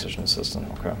a Correct. physician assistant.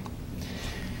 Okay.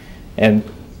 And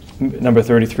number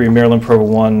 33, Maryland Provo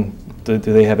 1, do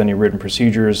they have any written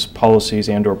procedures, policies,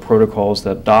 and/or protocols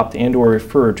that adopt and/or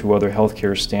refer to other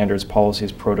healthcare standards,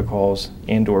 policies, protocols,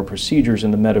 and/or procedures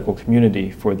in the medical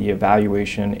community for the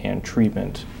evaluation and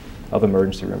treatment of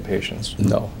emergency room patients?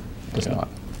 No, it does Okay. not.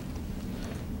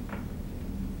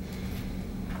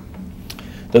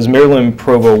 Does Maryland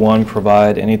Provo 1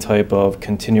 provide any type of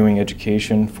continuing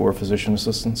education for physician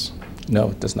assistants?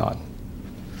 No, it does not.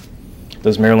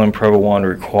 Does Maryland Provo 1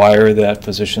 require that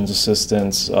physician's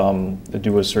assistants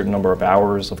do a certain number of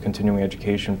hours of continuing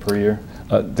education per year?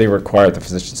 They require the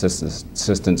physician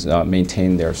assistants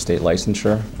maintain their state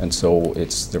licensure, and so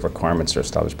the requirements are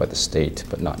established by the state,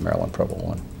 but not Maryland Provo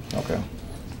 1. Okay.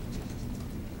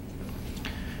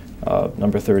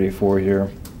 Number 34 here.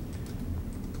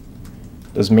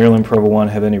 Does Maryland Provo 1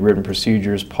 have any written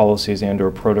procedures, policies,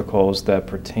 and/or protocols that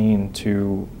pertain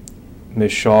to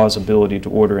Ms. Shaw's ability to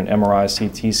order an MRI,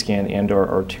 CT scan, and/or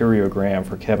arteriogram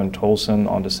for Kevin Tolson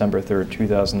on December 3rd,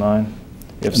 2009,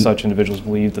 if such individuals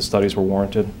believe the studies were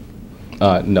warranted?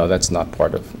 No, that's not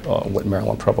part of what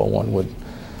Maryland Provo 1 would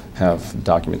have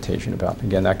documentation about.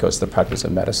 Again, that goes to the practice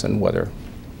of medicine,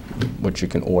 what you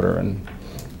can order and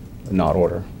not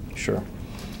order. Sure.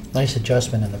 Nice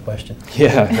adjustment in the question.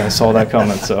 Yeah, I saw that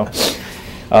comment. So,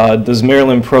 does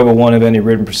Maryland Provo 1 have any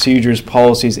written procedures,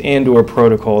 policies, and/or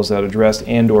protocols that address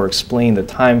and/or explain the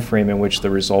time frame in which the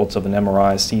results of an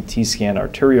MRI, CT scan,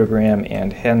 arteriogram,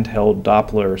 and handheld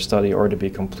Doppler study are to be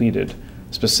completed,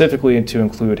 specifically to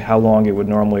include how long it would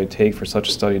normally take for such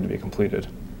a study to be completed?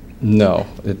 No,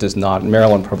 it does not.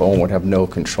 Maryland Provo 1 would have no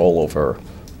control over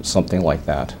something like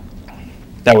that.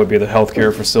 That would be the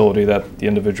healthcare facility that the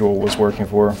individual was working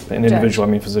for. An individual,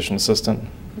 I mean physician assistant.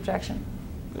 Objection.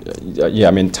 Yeah,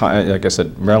 I mean, like I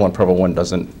said, Maryland Provo 1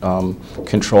 doesn't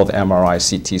control the MRI,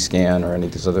 CT scan, or any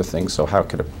of these other things. So how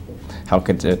could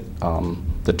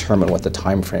it determine what the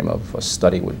time frame of a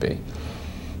study would be?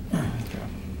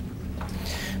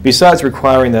 Besides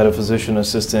requiring that a physician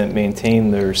assistant maintain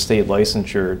their state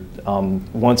licensure,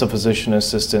 once a physician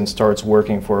assistant starts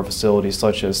working for a facility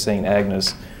such as St.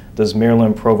 Agnes, does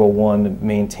Maryland Provo 1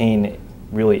 maintain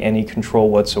really any control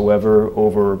whatsoever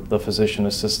over the physician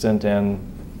assistant and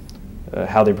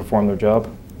how they perform their job?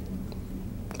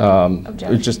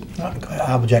 Objection.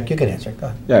 I'll object. You can answer. Go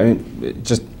ahead. Yeah, I mean,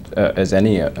 just as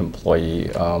any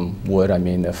employee would. I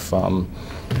mean, if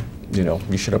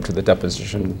you showed up to the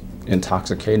deposition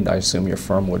intoxicated, I assume your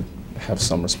firm would have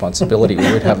some responsibility.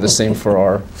 We would have the same for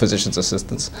our physician's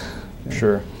assistants.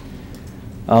 Sure.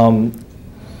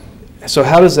 So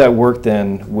how does that work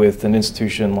then with an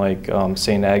institution like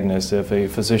St. Agnes? If a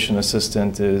physician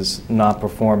assistant is not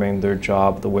performing their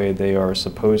job the way they are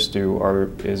supposed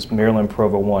to, is Maryland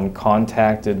Provo 1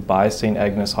 contacted by St.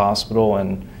 Agnes Hospital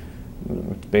and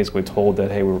basically told that,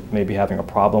 hey, we're maybe having a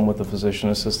problem with the physician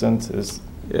assistant?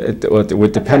 It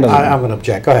would depend on. I'm going to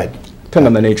object. Go ahead. Depend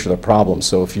on the nature of the problem.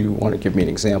 So if you want to give me an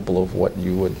example of what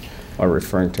you are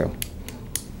referring to.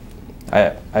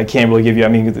 I can't really give you, I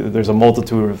mean, there's a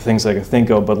multitude of things I could think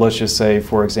of, but let's just say,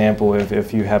 for example,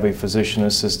 if you have a physician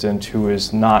assistant who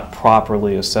is not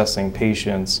properly assessing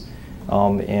patients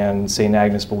and St.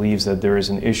 Agnes believes that there is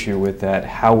an issue with that,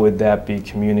 how would that be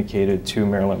communicated to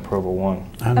Maryland Provo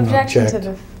 1? Objection to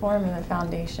the form and the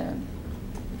foundation.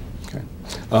 Okay.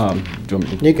 Do you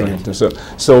want me You can.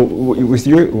 So with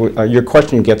your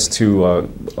question gets to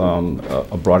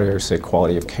a broad area, say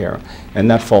quality of care,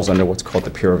 and that falls under what's called the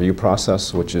peer review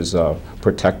process, which is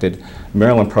protected.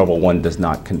 Maryland Provo 1 does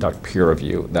not conduct peer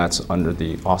review. That's under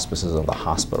the auspices of the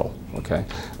hospital. Okay.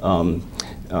 Don't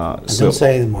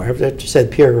say anymore. If you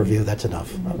said peer review, that's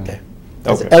enough. Okay.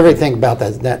 Okay. Everything about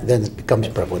that then it becomes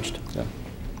privileged. Yeah.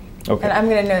 Okay. And I'm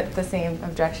going to note the same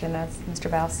objection as Mr.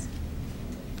 Baus.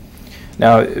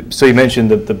 Now, so you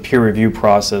mentioned the peer review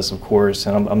process, of course,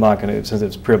 and I'm not going to, since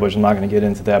it's privileged, I'm not going to get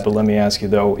into that, but let me ask you,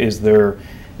 though, is there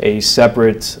a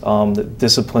separate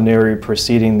disciplinary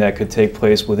proceeding that could take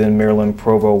place within Maryland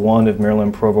Provo 1 if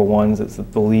Maryland Provo 1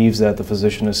 believes that the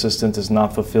physician assistant is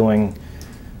not fulfilling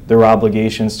their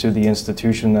obligations to the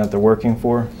institution that they're working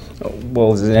for?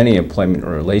 Well, as in any employment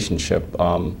relationship,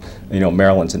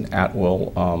 Maryland's an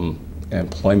at-will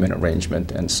employment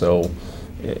arrangement, and so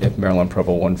if Maryland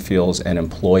Provo 1 feels an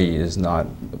employee is not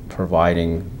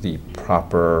providing the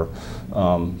proper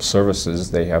services,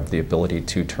 they have the ability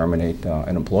to terminate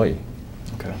an employee.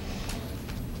 Okay.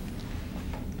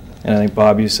 And I think,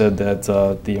 Bob, you said that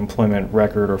the employment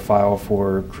record or file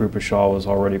for Krupa Shaw was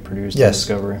already produced in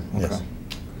Discovery? Yes.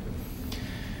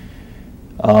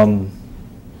 Okay.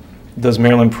 Does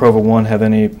Maryland Provo 1 have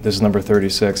any, this is number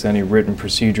 36, any written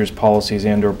procedures, policies,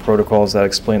 and/or protocols that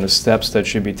explain the steps that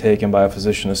should be taken by a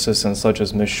physician assistant, such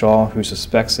as Ms. Shaw, who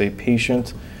suspects a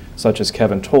patient, such as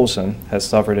Kevin Tolson, has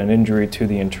suffered an injury to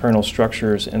the internal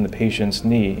structures in the patient's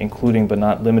knee, including but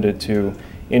not limited to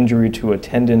injury to a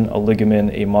tendon, a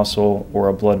ligament, a muscle, or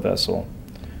a blood vessel?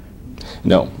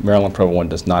 No, Maryland Provo 1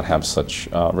 does not have such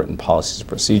written policies and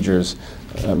procedures.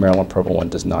 Maryland Provo 1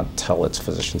 does not tell its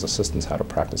physician's assistants how to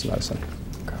practice medicine.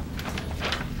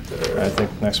 Okay. I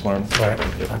think next one. All right.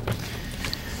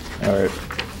 All right.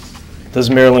 Does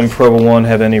Maryland Provo 1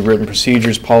 have any written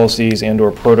procedures, policies,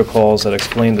 and/or protocols that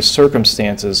explain the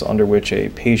circumstances under which a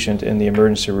patient in the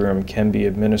emergency room can be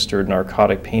administered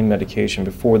narcotic pain medication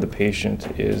before the patient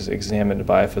is examined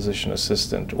by a physician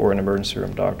assistant or an emergency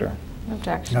room doctor?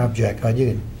 Objection. I object. You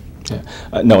can.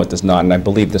 Yeah. No, it does not, and I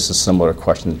believe this is similar to a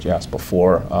question that you asked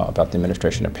before about the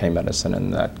administration of pain medicine,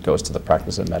 and that goes to the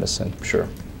practice of medicine. Sure.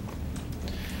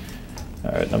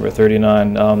 All right, number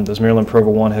 39. Does Maryland Provo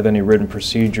 1 have any written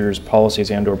procedures, policies,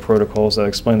 and/or protocols that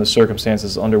explain the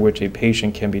circumstances under which a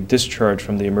patient can be discharged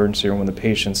from the emergency room when the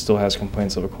patient still has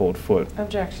complaints of a cold foot?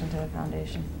 Objection to the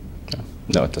foundation.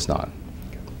 No, it does not.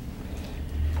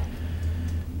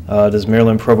 Does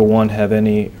Maryland Provo 1 have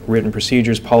any written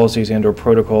procedures, policies, and/or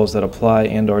protocols that apply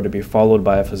and are to be followed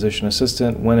by a physician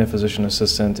assistant when a physician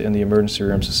assistant in the emergency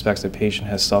room suspects a patient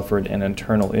has suffered an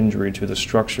internal injury to the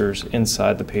structures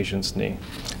inside the patient's knee?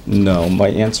 No, my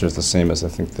answer is the same as I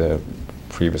think the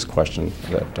previous question.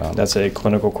 That's a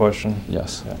clinical question?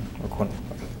 Yes. Yeah,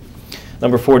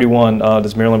 Number 41,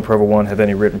 does Maryland Provo 1 have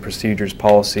any written procedures,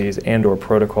 policies, and/or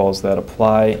protocols that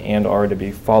apply and are to be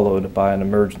followed by an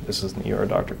emergent? This is an ER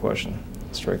doctor question.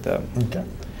 Strike that. Okay.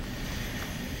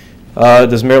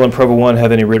 Does Maryland Provo 1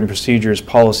 have any written procedures,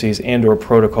 policies, and/or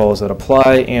protocols that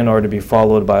apply and are to be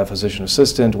followed by a physician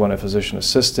assistant when a physician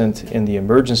assistant in the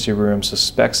emergency room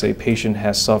suspects a patient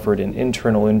has suffered an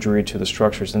internal injury to the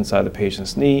structures inside the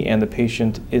patient's knee and the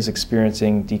patient is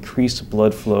experiencing decreased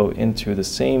blood flow into the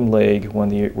same leg when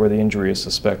where the injury is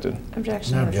suspected?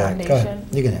 Objection No to the object. Go ahead.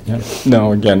 foundation. You can Yeah.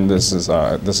 No, again, this is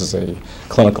a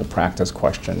clinical practice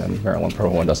question, and Maryland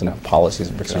Provo 1 doesn't have policies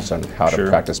and procedures on how Sure.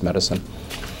 to practice medicine.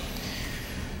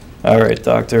 All right,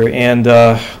 doctor, and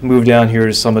move down here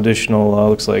to some additional,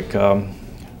 looks like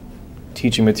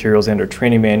teaching materials and/or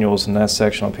training manuals in that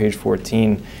section on page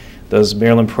 14. Does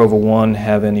Maryland Provo 1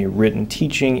 have any written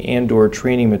teaching and/or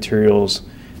training materials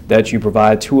that you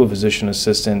provide to a physician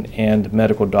assistant and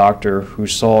medical doctor who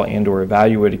saw and/or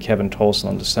evaluated Kevin Tolson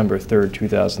on December 3rd,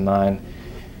 2009?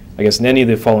 I guess in any of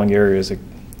the following areas,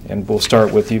 and we'll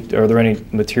start with you. Are there any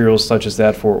materials such as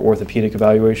that for orthopedic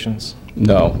evaluations?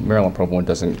 No, Maryland Provo 1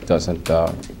 doesn't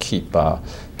keep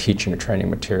teaching or training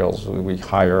materials. We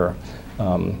hire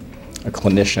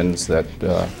clinicians that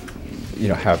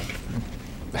have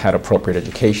had appropriate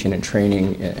education and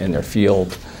training in their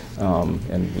field,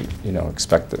 and we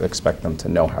expect them to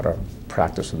know how to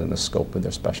practice within the scope of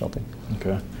their specialty.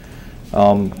 Okay.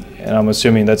 And I'm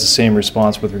assuming that's the same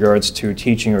response with regards to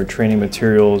teaching or training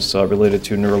materials related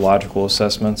to neurological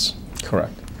assessments?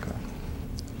 Correct.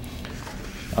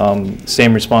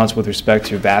 Same response with respect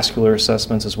to vascular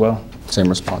assessments as well? Same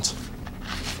response.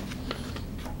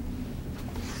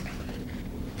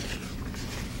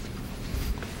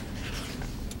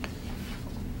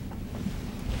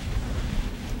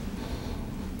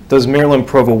 Does Maryland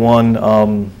Provo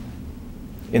 1,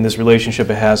 in this relationship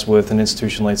it has with an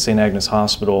institution like St. Agnes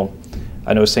Hospital,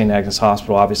 I know St. Agnes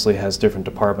Hospital obviously has different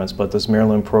departments, but does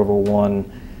Maryland Provo 1,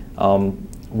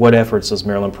 what efforts does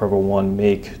Maryland Provo 1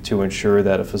 make to ensure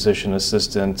that a physician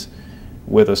assistant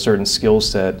with a certain skill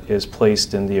set is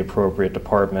placed in the appropriate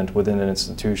department within an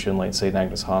institution like St.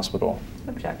 Agnes Hospital?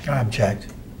 Objection. I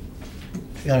object.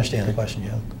 You understand the question,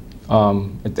 Joe?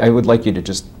 I would like you to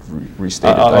just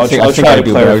restate it. I'll I try to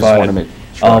do, but I just clarify want to it. make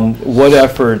sure. What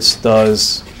efforts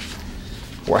does,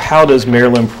 or how does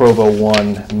Maryland Provo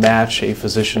 1 match a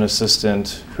physician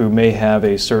assistant who may have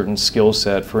a certain skill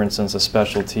set, for instance, a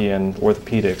specialty in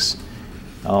orthopedics?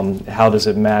 How does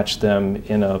it match them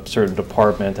in a certain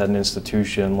department at an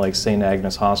institution like St.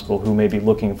 Agnes Hospital who may be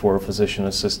looking for a physician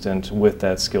assistant with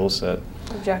that skill set?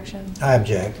 Objection. I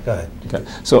object. Go ahead. Okay.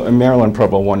 So in Maryland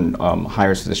Provo 1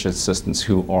 hires physician assistants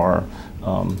who are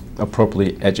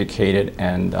appropriately educated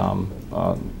and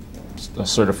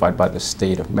certified by the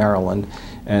state of Maryland,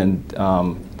 and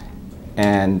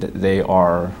they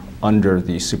are under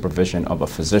the supervision of a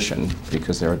physician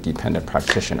because they're a dependent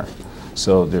practitioner.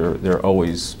 So they're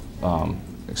always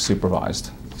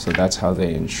supervised. So that's how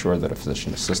they ensure that a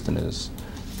physician assistant is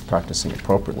practicing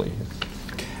appropriately.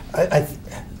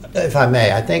 If I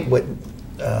may, I think what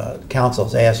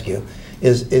counsel's asked you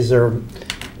is there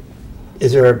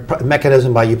a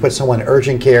mechanism by you put someone in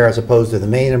urgent care as opposed to the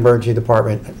main emergency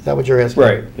department? Is that what you're asking?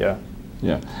 Right, yeah.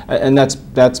 Yeah, and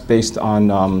that's based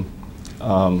on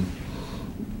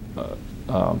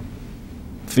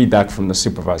feedback from the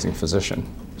supervising physician.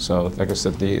 So, like I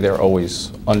said, they're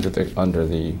always under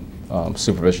the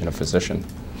supervision of physician,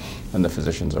 and the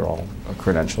physicians are all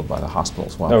credentialed by the hospital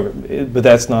as well. No, but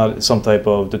that's not some type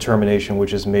of determination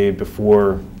which is made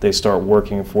before they start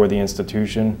working for the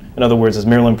institution. In other words, is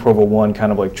Maryland Provo 1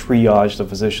 kind of like triage the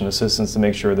physician assistants to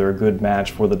make sure they're a good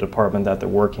match for the department that they're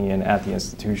working in at the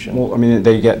institution? Well, I mean,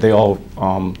 they all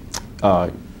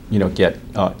get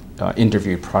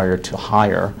interviewed prior to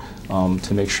hire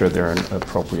to make sure they're an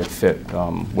appropriate fit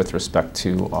with respect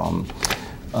to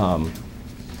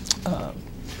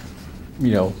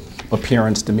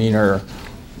appearance, demeanor,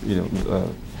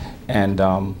 and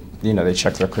they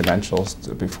check their credentials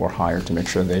before hire to make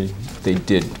sure they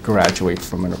did graduate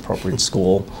from an appropriate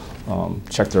school,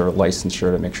 check their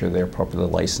licensure to make sure they're appropriately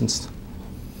licensed.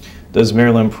 Does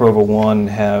Maryland Provo 1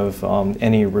 have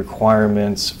any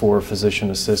requirements for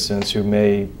physician assistants who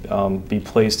may be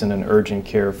placed in an urgent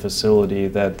care facility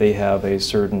that they have a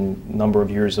certain number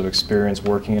of years of experience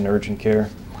working in urgent care?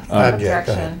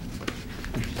 Objection.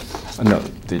 No,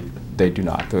 they do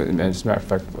not. As a matter of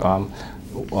fact,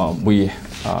 we,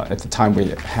 at the time, we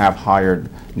have hired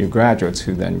new graduates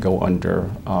who then go under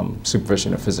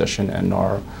supervision of a physician and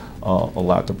are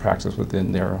allowed to practice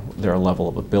within their level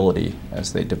of ability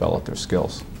as they develop their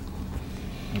skills.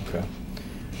 Okay.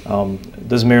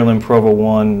 Does Maryland Provo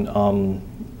 1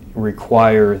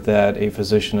 require that a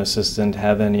physician assistant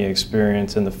have any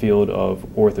experience in the field of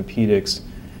orthopedics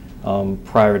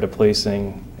prior to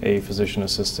placing a physician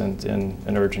assistant in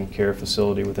an urgent care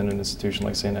facility within an institution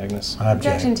like St. Agnes?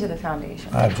 Objection to the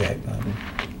foundation. I object.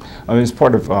 As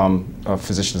part of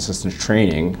physician assistant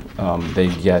training, they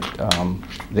get,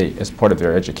 as part of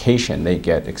their education, they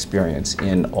get experience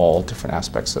in all different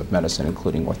aspects of medicine,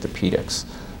 including orthopedics.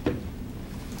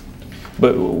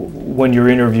 But when you're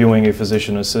interviewing a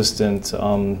physician assistant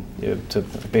to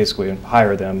basically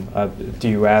hire them, do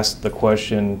you ask the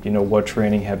question, what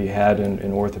training have you had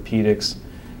in orthopedics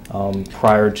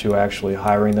prior to actually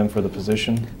hiring them for the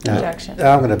position? Objection.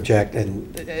 I'm going to object,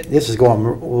 and this is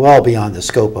going well beyond the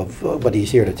scope of what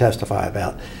he's here to testify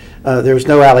about. There's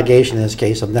no allegation in this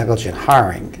case of negligent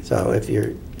hiring, so if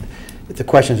the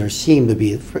questions seem to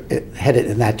be headed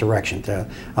in that direction,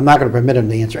 I'm not going to permit him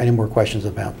to answer any more questions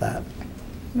about that.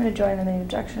 I'm going to join in the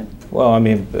objection. Well,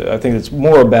 I think it's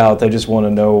more about they just want to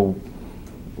know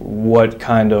what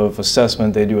kind of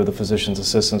assessment they do with the physician's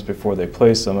assistants before they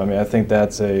place them. I think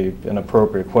that's an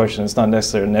appropriate question. It's not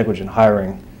necessarily negligent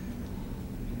hiring.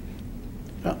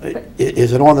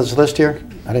 Is it on this list here?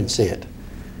 I didn't see it.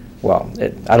 Well,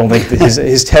 I don't think that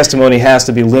his testimony has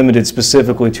to be limited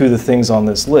specifically to the things on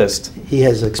this list. He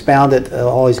has expounded,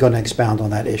 all he's going to expound on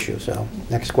that issue, so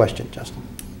next question, Justin.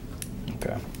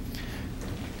 Okay.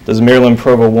 Does Maryland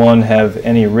Provo 1 have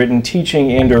any written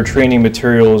teaching and or training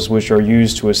materials which are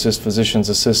used to assist physician's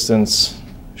assistants,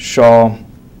 Shaw,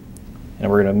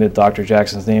 and we're going to omit Dr.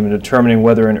 Jackson's name, in determining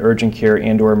whether an urgent care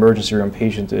and or emergency room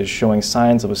patient is showing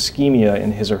signs of ischemia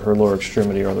in his or her lower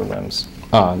extremity or other limbs?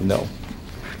 No.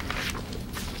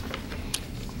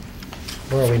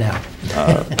 Where are we now?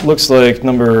 Looks like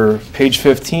page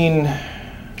 15,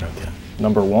 Okay.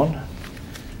 number 1.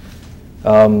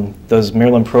 Does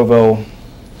Maryland Provo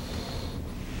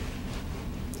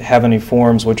have any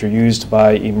forms which are used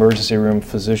by emergency room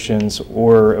physicians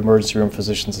or emergency room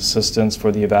physicians' assistants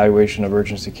for the evaluation of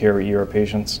urgency care or ER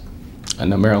patients?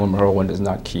 And the Maryland Provo 1 does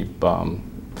not keep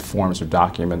forms or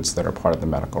documents that are part of the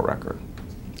medical record.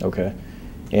 Okay.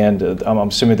 And I'm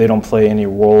assuming they don't play any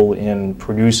role in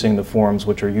producing the forms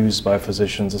which are used by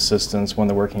physicians' assistants when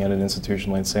they're working at an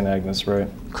institution like St. Agnes, right?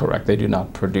 Correct. They do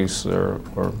not produce or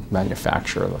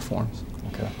manufacture the forms.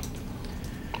 Okay.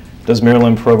 Does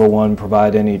Maryland Provo 1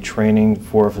 provide any training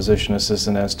for a physician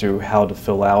assistant as to how to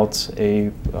fill out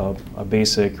a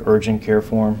basic urgent care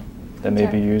form that may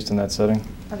be used in that setting?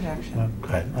 Objection. Go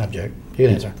ahead, I object. You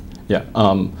can answer. Yeah.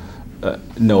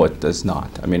 No, it does not.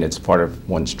 It's part of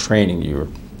one's training. You're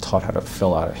taught how to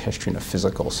fill out a history and a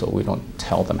physical, so we don't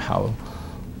tell them how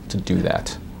to do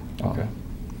that. Okay.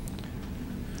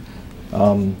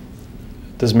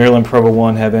 Does Maryland Provo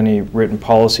 1 have any written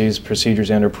policies, procedures,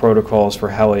 and or protocols for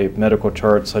how a medical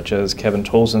chart, such as Kevin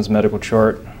Tolson's medical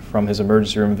chart from his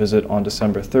emergency room visit on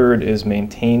December 3rd, is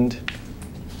maintained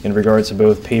in regards to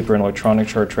both paper and electronic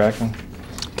chart tracking?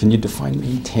 Can you define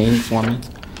maintain for me?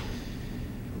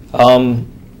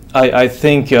 I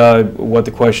think what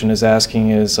the question is asking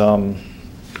is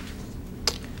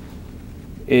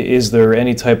there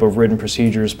any type of written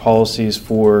procedures, policies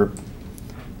for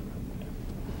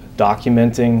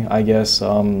documenting, I guess,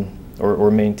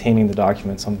 or maintaining the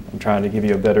documents? I'm trying to give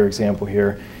you a better example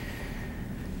here.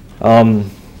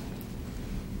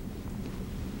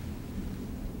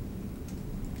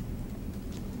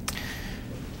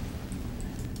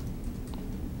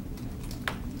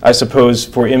 I suppose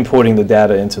for inputting the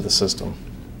data into the system.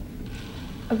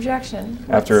 Objection.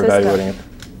 After What evaluating it.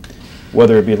 system?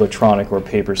 Whether it be electronic or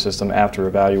paper system after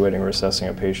evaluating or assessing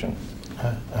a patient.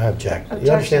 I object. You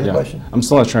Objection. understand the Yeah. question? I'm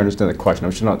still not trying to understand the question.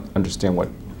 I'm still not understand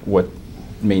what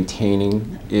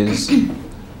maintaining is.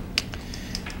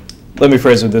 Let me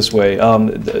phrase it this way.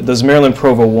 Does Maryland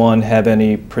Provo 1 have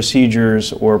any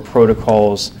procedures or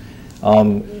protocols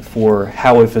for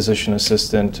how a physician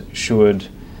assistant should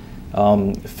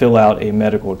fill out a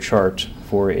medical chart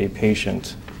for a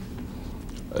patient?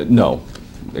 No.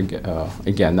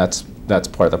 Again, that's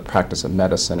part of the practice of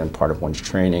medicine and part of one's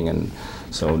training, and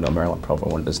so no, Maryland Provo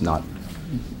 1 does not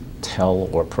tell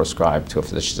or prescribe to a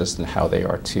physician assistant how they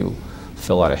are to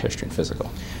fill out a history and physical.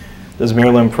 Does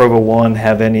Maryland Provo 1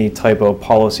 have any type of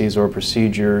policies or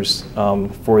procedures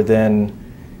for then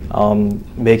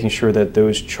making sure that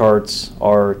those charts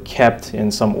are kept in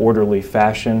some orderly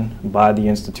fashion by the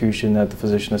institution that the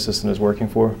physician assistant is working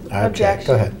for? Object.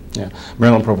 Go ahead. Yeah,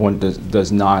 Maryland Provo 1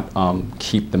 does not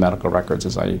keep the medical records,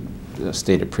 as I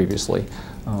stated previously.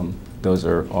 Those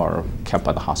are kept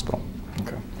by the hospital.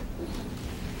 Okay.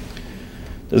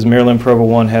 Does Maryland Provo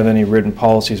 1 have any written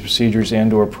policies, procedures,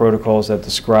 and/or protocols that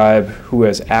describe who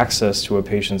has access to a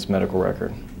patient's medical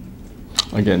record?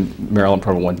 Again, Maryland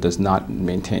Provo 1 does not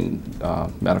maintain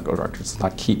medical records, does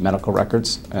not keep medical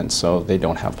records, and so they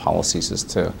don't have policies as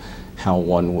to how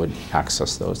one would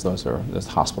access those. Those are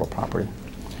hospital property.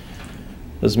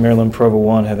 Does Maryland Provo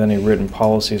 1 have any written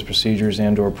policies, procedures,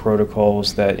 and/or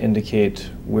protocols that indicate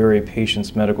where a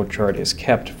patient's medical chart is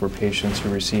kept for patients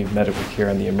who receive medical care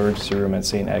in the emergency room at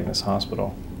St. Agnes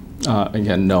Hospital?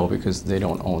 Again, no, because they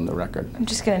don't own the record. I'm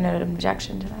just going to note an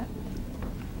objection to that.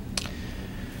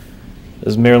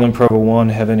 Does Maryland Provo 1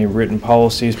 have any written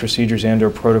policies, procedures, and/or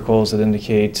protocols that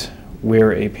indicate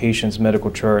where a patient's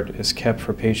medical chart is kept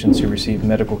for patients who receive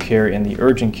medical care in the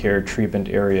urgent care treatment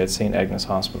area at St. Agnes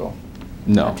Hospital?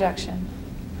 No. Objection.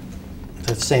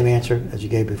 That's the same answer as you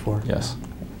gave before? Yes.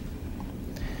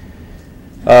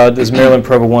 Does Maryland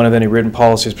Provo 1 have any written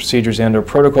policies, procedures, and/or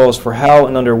protocols for how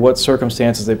and under what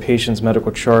circumstances a patient's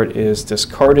medical chart is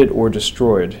discarded or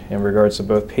destroyed in regards to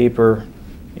both paper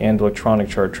and electronic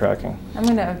chart tracking? I'm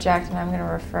going to object, and I'm going to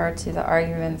refer to the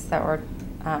arguments that were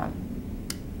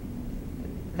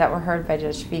heard by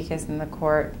Judge Fikas in the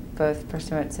court, both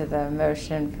pursuant to the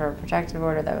motion for a protective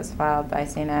order that was filed by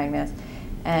St. Agnes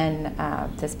and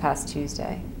this past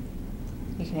Tuesday.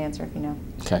 You can answer if you know.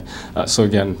 Okay. So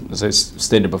again, as I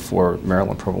stated before,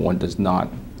 Maryland Provo 1 does not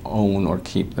own or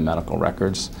keep the medical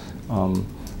records.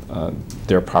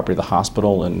 They're property of the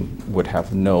hospital and would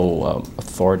have no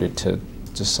authority to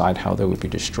decide how they would be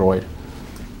destroyed.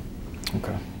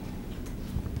 Okay.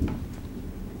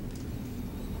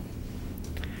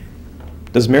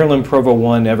 Does Maryland Provo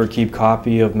 1 ever keep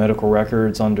copy of medical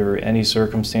records under any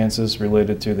circumstances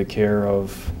related to the care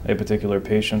of a particular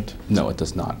patient? No, it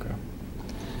does not. Okay.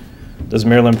 Does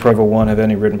Maryland Provo 1 have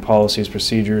any written policies,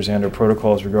 procedures, and/or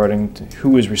protocols regarding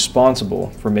who is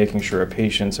responsible for making sure a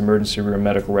patient's emergency room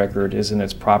medical record is in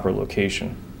its proper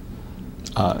location?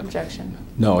 Objection.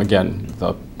 No, again,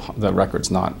 the record's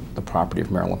not the property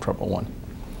of Maryland Provo 1.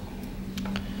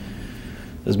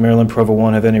 Does Maryland Provo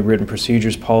 1 have any written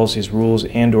procedures, policies, rules,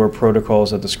 and/or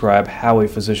protocols that describe how a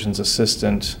physician's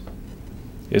assistant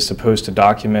is supposed to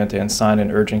document and sign an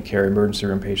urgent care emergency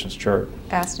room patient's chart?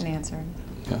 Asked and answered.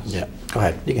 Yes. Yeah. Go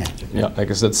ahead. You can answer. Yeah,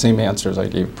 like I said, the same answer as I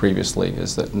gave previously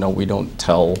is that no, we don't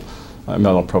tell,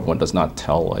 Maryland Provo 1 does not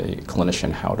tell a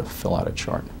clinician how to fill out a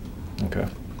chart. Okay.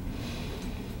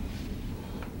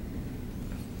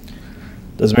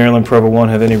 Does Maryland Provo 1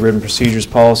 have any written procedures,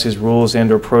 policies, rules,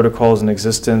 and/or protocols in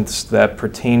existence that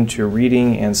pertain to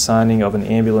reading and signing of an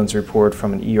ambulance report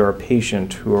from an ER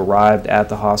patient who arrived at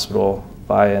the hospital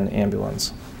by an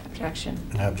ambulance? Objection.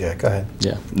 Object. Go ahead.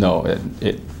 Yeah, no,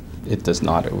 it does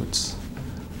not.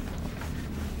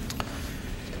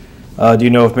 Do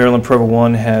you know if Maryland Provo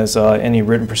 1 has any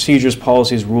written procedures,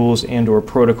 policies, rules, and/or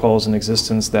protocols in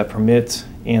existence that permit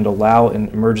and allow an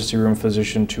emergency room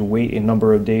physician to wait a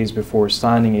number of days before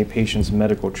signing a patient's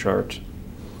medical chart?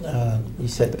 You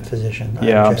said the physician.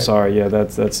 Yeah, I'm Object. sorry. Yeah,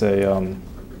 that's a.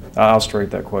 I'll strike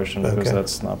that question because Okay.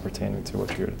 that's not pertaining to what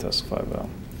you're here to testify about.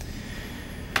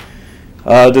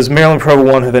 Does Maryland Provo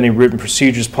 1 have any written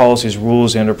procedures, policies,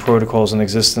 rules, and/or protocols in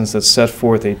existence that set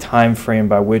forth a time frame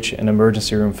by which an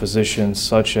emergency room physician,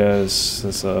 such as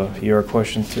this ER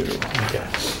question 2? Okay.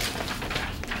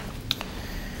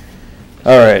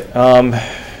 All right.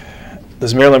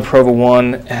 Does Maryland Provo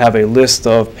 1 have a list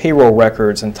of payroll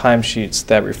records and timesheets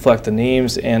that reflect the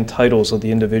names and titles of the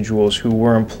individuals who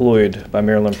were employed by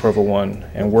Maryland Provo 1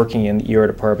 and working in the ER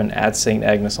department at St.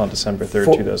 Agnes on December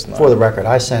 3rd, 2009? For the record,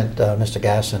 I sent Mr.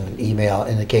 Gasson an email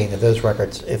indicating that those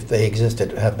records, if they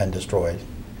existed, have been destroyed.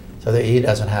 So that he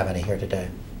doesn't have any here today.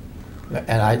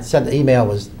 And I sent the email,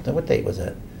 what date was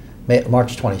it?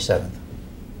 March 27th.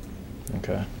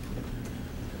 Okay.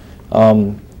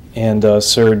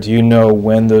 Sir, do you know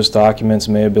when those documents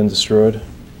may have been destroyed?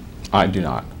 I do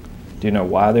not. Do you know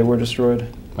why they were destroyed?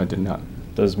 I did not.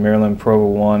 Does Maryland Provo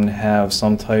 1 have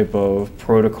some type of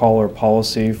protocol or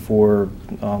policy for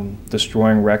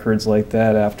destroying records like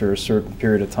that after a certain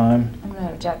period of time? I'm going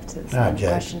to object to this No, line of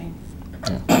object. questioning.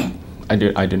 Yeah.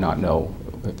 I do not know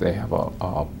if they have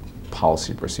a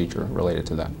policy procedure related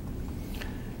to that.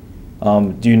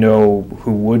 Do you know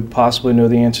who would possibly know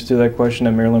the answer to that question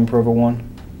at Maryland Provo 1?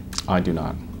 I do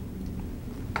not.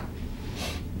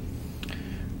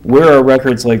 Where are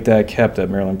records like that kept at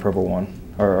Maryland Provo 1?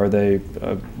 Are they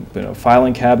in a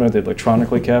filing cabinet? Are they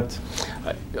electronically kept?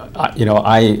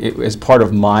 As part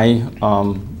of my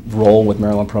role with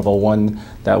Maryland Provo 1,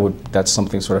 that's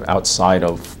something sort of outside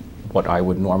of what I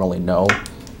would normally know.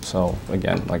 So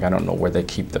again, I don't know where they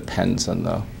keep the pens and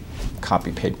the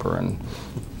copy paper and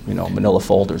manila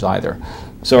folders either.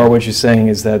 So what you're saying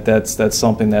is that that's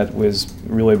something that was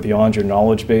really beyond your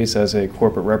knowledge base as a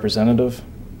corporate representative?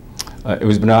 It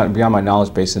was beyond my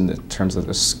knowledge base in terms of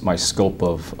my scope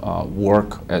of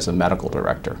work as a medical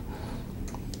director.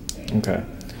 Okay.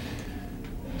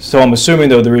 So I'm assuming,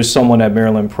 though, there is someone at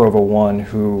Maryland Provo 1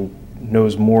 who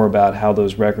knows more about how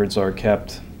those records are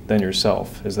kept than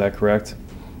yourself. Is that correct?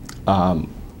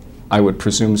 I would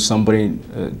presume somebody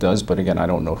does, but again, I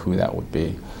don't know who that would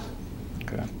be.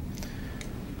 Okay.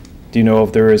 Do you know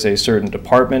if there is a certain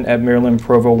department at Maryland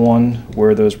Provo 1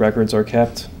 where those records are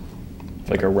kept?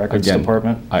 Like a records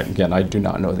department? I do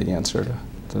not know the answer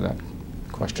to that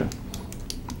question.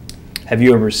 Have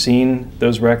you ever seen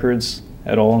those records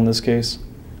at all in this case?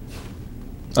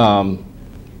 No,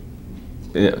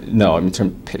 in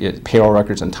terms of payroll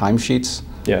records and timesheets?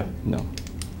 Yeah. No.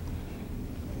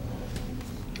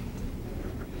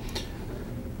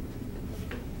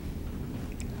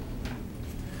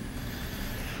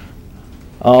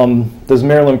 Does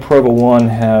Maryland Provo 1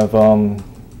 have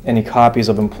any copies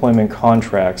of employment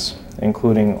contracts,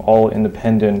 including all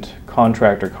independent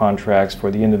contractor contracts for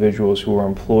the individuals who were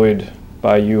employed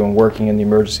by you and working in the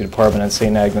emergency department at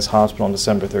St. Agnes Hospital on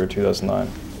December 3rd, 2009?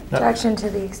 Objection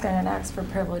to the extent it acts for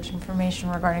privileged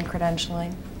information regarding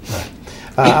credentialing.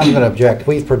 I'm going to object.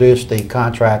 We've produced the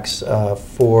contracts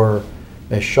for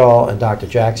Ms. Shaw and Dr.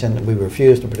 Jackson. We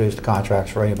refused to produce the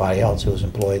contracts for anybody else who was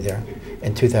employed there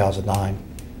in 2009.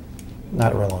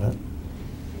 Not relevant.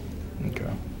 Okay.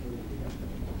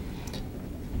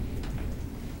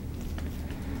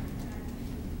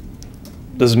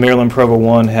 Does Maryland Provo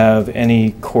 1 have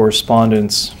any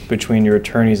correspondence between your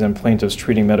attorneys and plaintiffs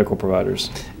treating medical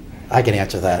providers? I can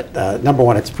answer that. Number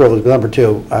one, it's privileged. Number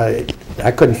two,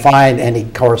 I couldn't find any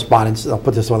correspondence, I'll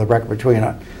put this on the record, between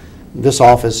this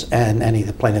office and any of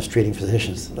the plaintiffs treating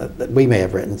physicians that we may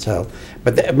have written. So,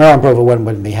 but Maryland Provo 1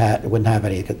 wouldn't have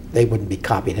any, they wouldn't be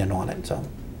copied in on it. So.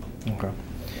 Okay.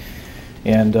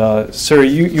 And sir,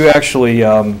 you actually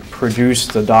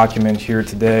produced a document here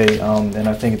today, and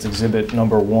I think it's exhibit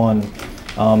number 1.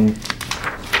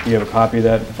 Do you have a copy of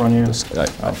that in front of you?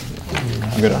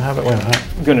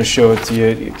 I'm going to show it to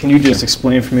you. Can you just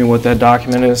explain for me what that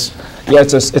document is? Yeah,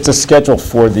 it's a schedule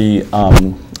for the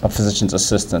physician's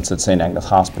assistants at St. Agnes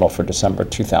Hospital for December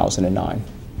 2009.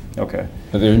 Okay.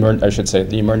 I should say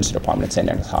the emergency department at St.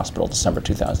 Agnes Hospital, December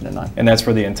 2009. And that's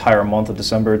for the entire month of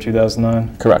December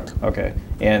 2009? Correct. Okay.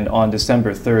 And on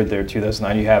December 3rd there,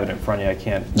 2009, you have it in front of you. I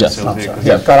can't. Yes. I'm sorry.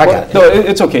 Yeah, I got it. No,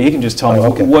 it's okay. You can just tell me.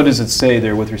 Okay. What does it say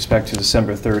there with respect to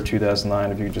December 3rd,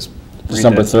 2009? If you could just read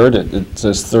December that. 3rd, it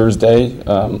says Thursday,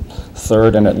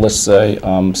 3rd, and it lists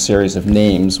a series of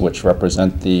names which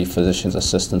represent the physician's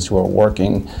assistants who are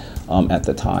working at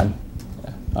the time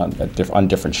on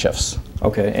different shifts.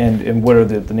 Okay, and what are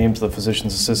the names of the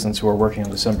physician's assistants who are working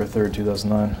on December 3rd,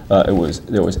 2009?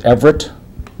 There was Everett,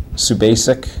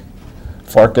 Subasic,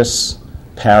 Farkas,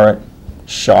 Parrott,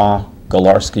 Shaw,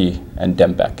 Galarski, and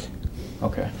Dembeck.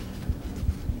 Okay.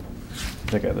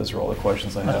 I think those are all the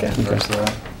questions I have Okay. in regards to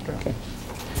that. Okay.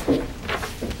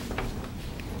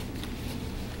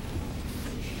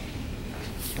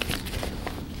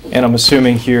 And I'm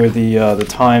assuming here the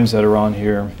times that are on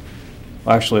here,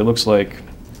 actually it looks like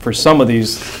for some of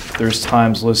these there's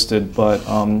times listed, but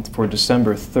for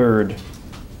December 3rd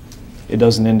it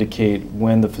doesn't indicate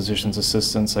when the physician's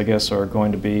assistants, I guess, are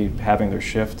going to be having their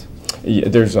shift. Yeah,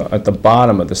 there's at the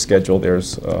bottom of the schedule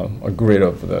there's a grid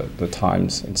of the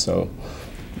times, and so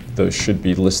those should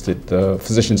be listed. The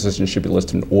physician's assistant should be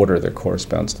listed in order that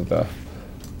corresponds to the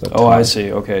Oh, time. I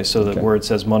see. Okay, so that Okay. where it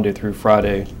says Monday through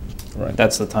Friday, Right.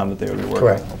 that's the time that they would be working.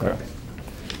 Correct. Okay.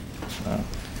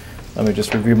 Let me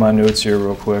just review my notes here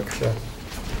real quick. Sure.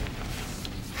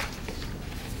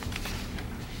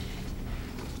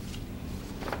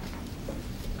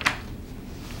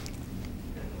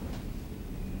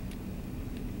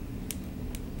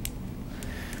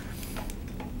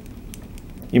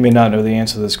 You may not know the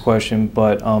answer to this question,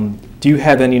 but do you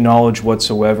have any knowledge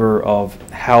whatsoever of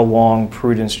how long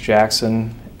Prudence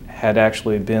Jackson had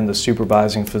actually been the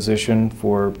supervising physician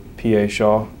for PA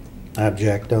Shaw? I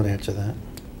object, don't answer that.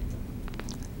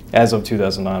 As of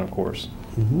 2009, of course.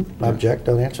 I object,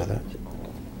 don't answer that.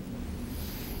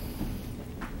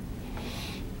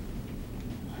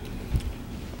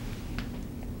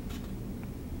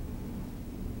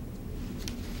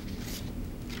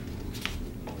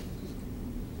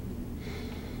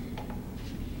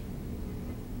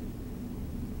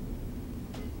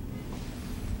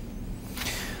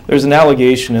 There's an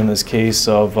allegation in this case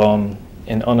of an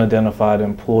unidentified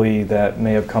employee that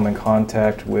may have come in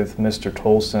contact with Mr.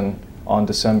 Tolson on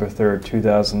December 3rd,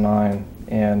 2009,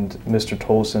 and Mr.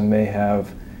 Tolson may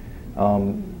have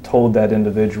told that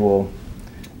individual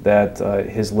that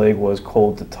his leg was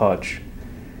cold to touch.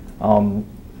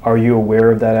 Are you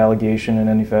aware of that allegation in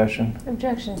any fashion?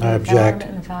 Objection to I the object.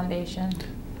 form and the foundation.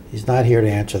 He's not here to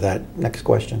answer that. Next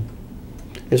question.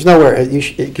 There's nowhere,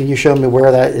 can you show me where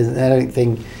that is,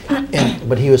 anything in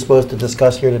what he was supposed to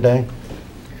discuss here today?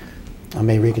 I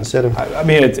may reconsider. I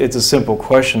mean, it's a simple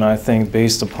question, I think,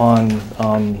 based upon,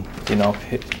 you know,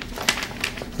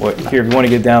 what here, if you want to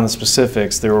get down to the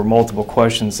specifics, there were multiple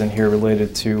questions in here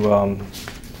related to,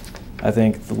 I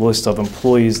think, the list of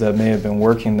employees that may have been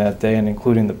working that day, and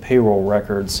including the payroll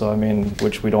records, so I mean,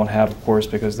 which we don't have, of course,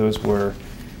 because those were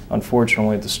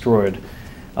unfortunately destroyed.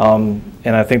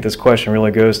 And I think this question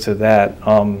really goes to that.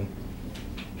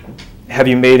 Have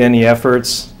you made any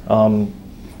efforts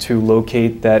to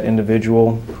locate that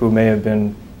individual who may have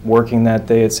been working that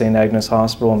day at St. Agnes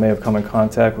Hospital and may have come in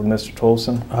contact with Mr.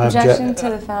 Tolson? Objection to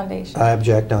the foundation. I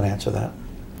object, don't answer that.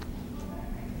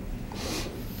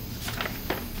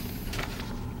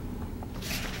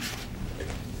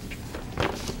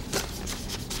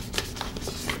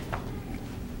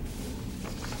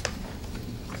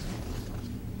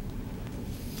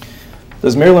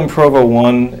 Does Maryland Provo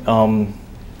 1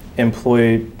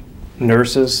 employ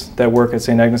nurses that work at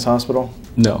St. Agnes Hospital?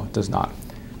 No, it does not.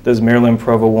 Does Maryland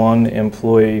Provo 1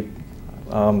 employ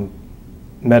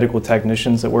medical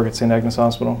technicians that work at St. Agnes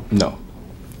Hospital? No.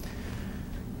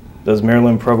 Does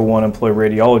Maryland Provo 1 employ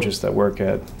radiologists that work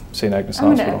at St. Agnes I'm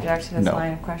going to Hospital? object to this No.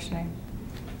 line of questioning.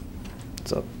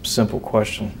 It's a simple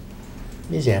question.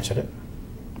 He's answered it.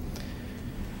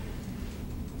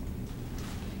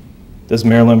 Does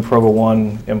Maryland Provo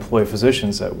 1 employ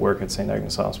physicians that work at St.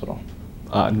 Agnes Hospital?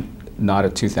 Not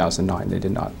at 2009, they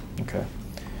did not. Okay.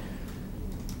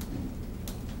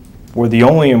 Were the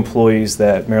only employees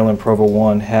that Maryland Provo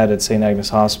 1 had at St. Agnes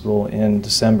Hospital in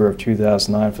December of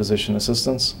 2009 physician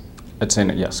assistants? At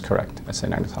St. Yes, correct, at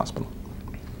St. Agnes Hospital.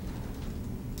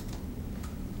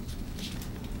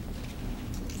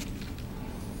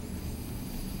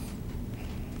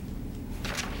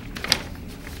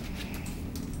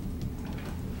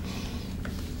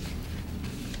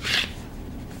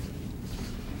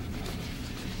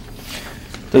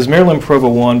 Does Maryland Provo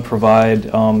 1 provide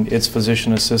its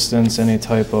physician assistants any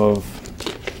type of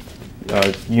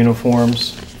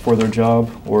uniforms for their job,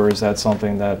 or is that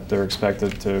something that they're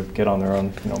expected to get on their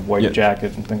own, you know, white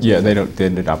jacket and things? Yeah, like that? they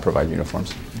did not provide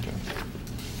uniforms. Okay.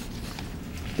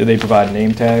 Do they provide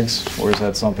name tags, or is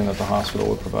that something that the hospital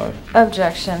would provide?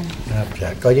 Objection. I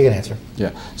object. Go, you can answer.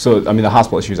 Yeah, so I mean the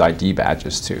hospital issues ID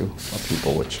badges too of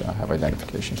people which have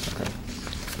identification. Okay.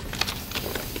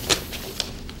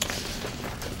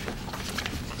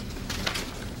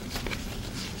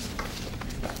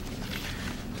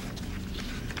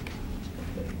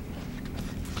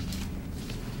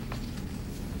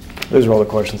 Those are all the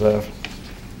questions I have.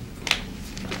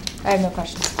 I have no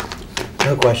questions.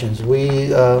 No questions.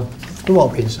 We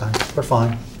won't redesign. We're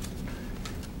fine.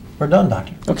 We're done,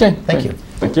 Doctor. Okay. Thank you.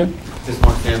 Thank you. Just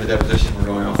want to stand the deposition. We're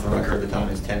going off the record. The time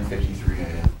is 10:53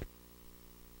 a.m.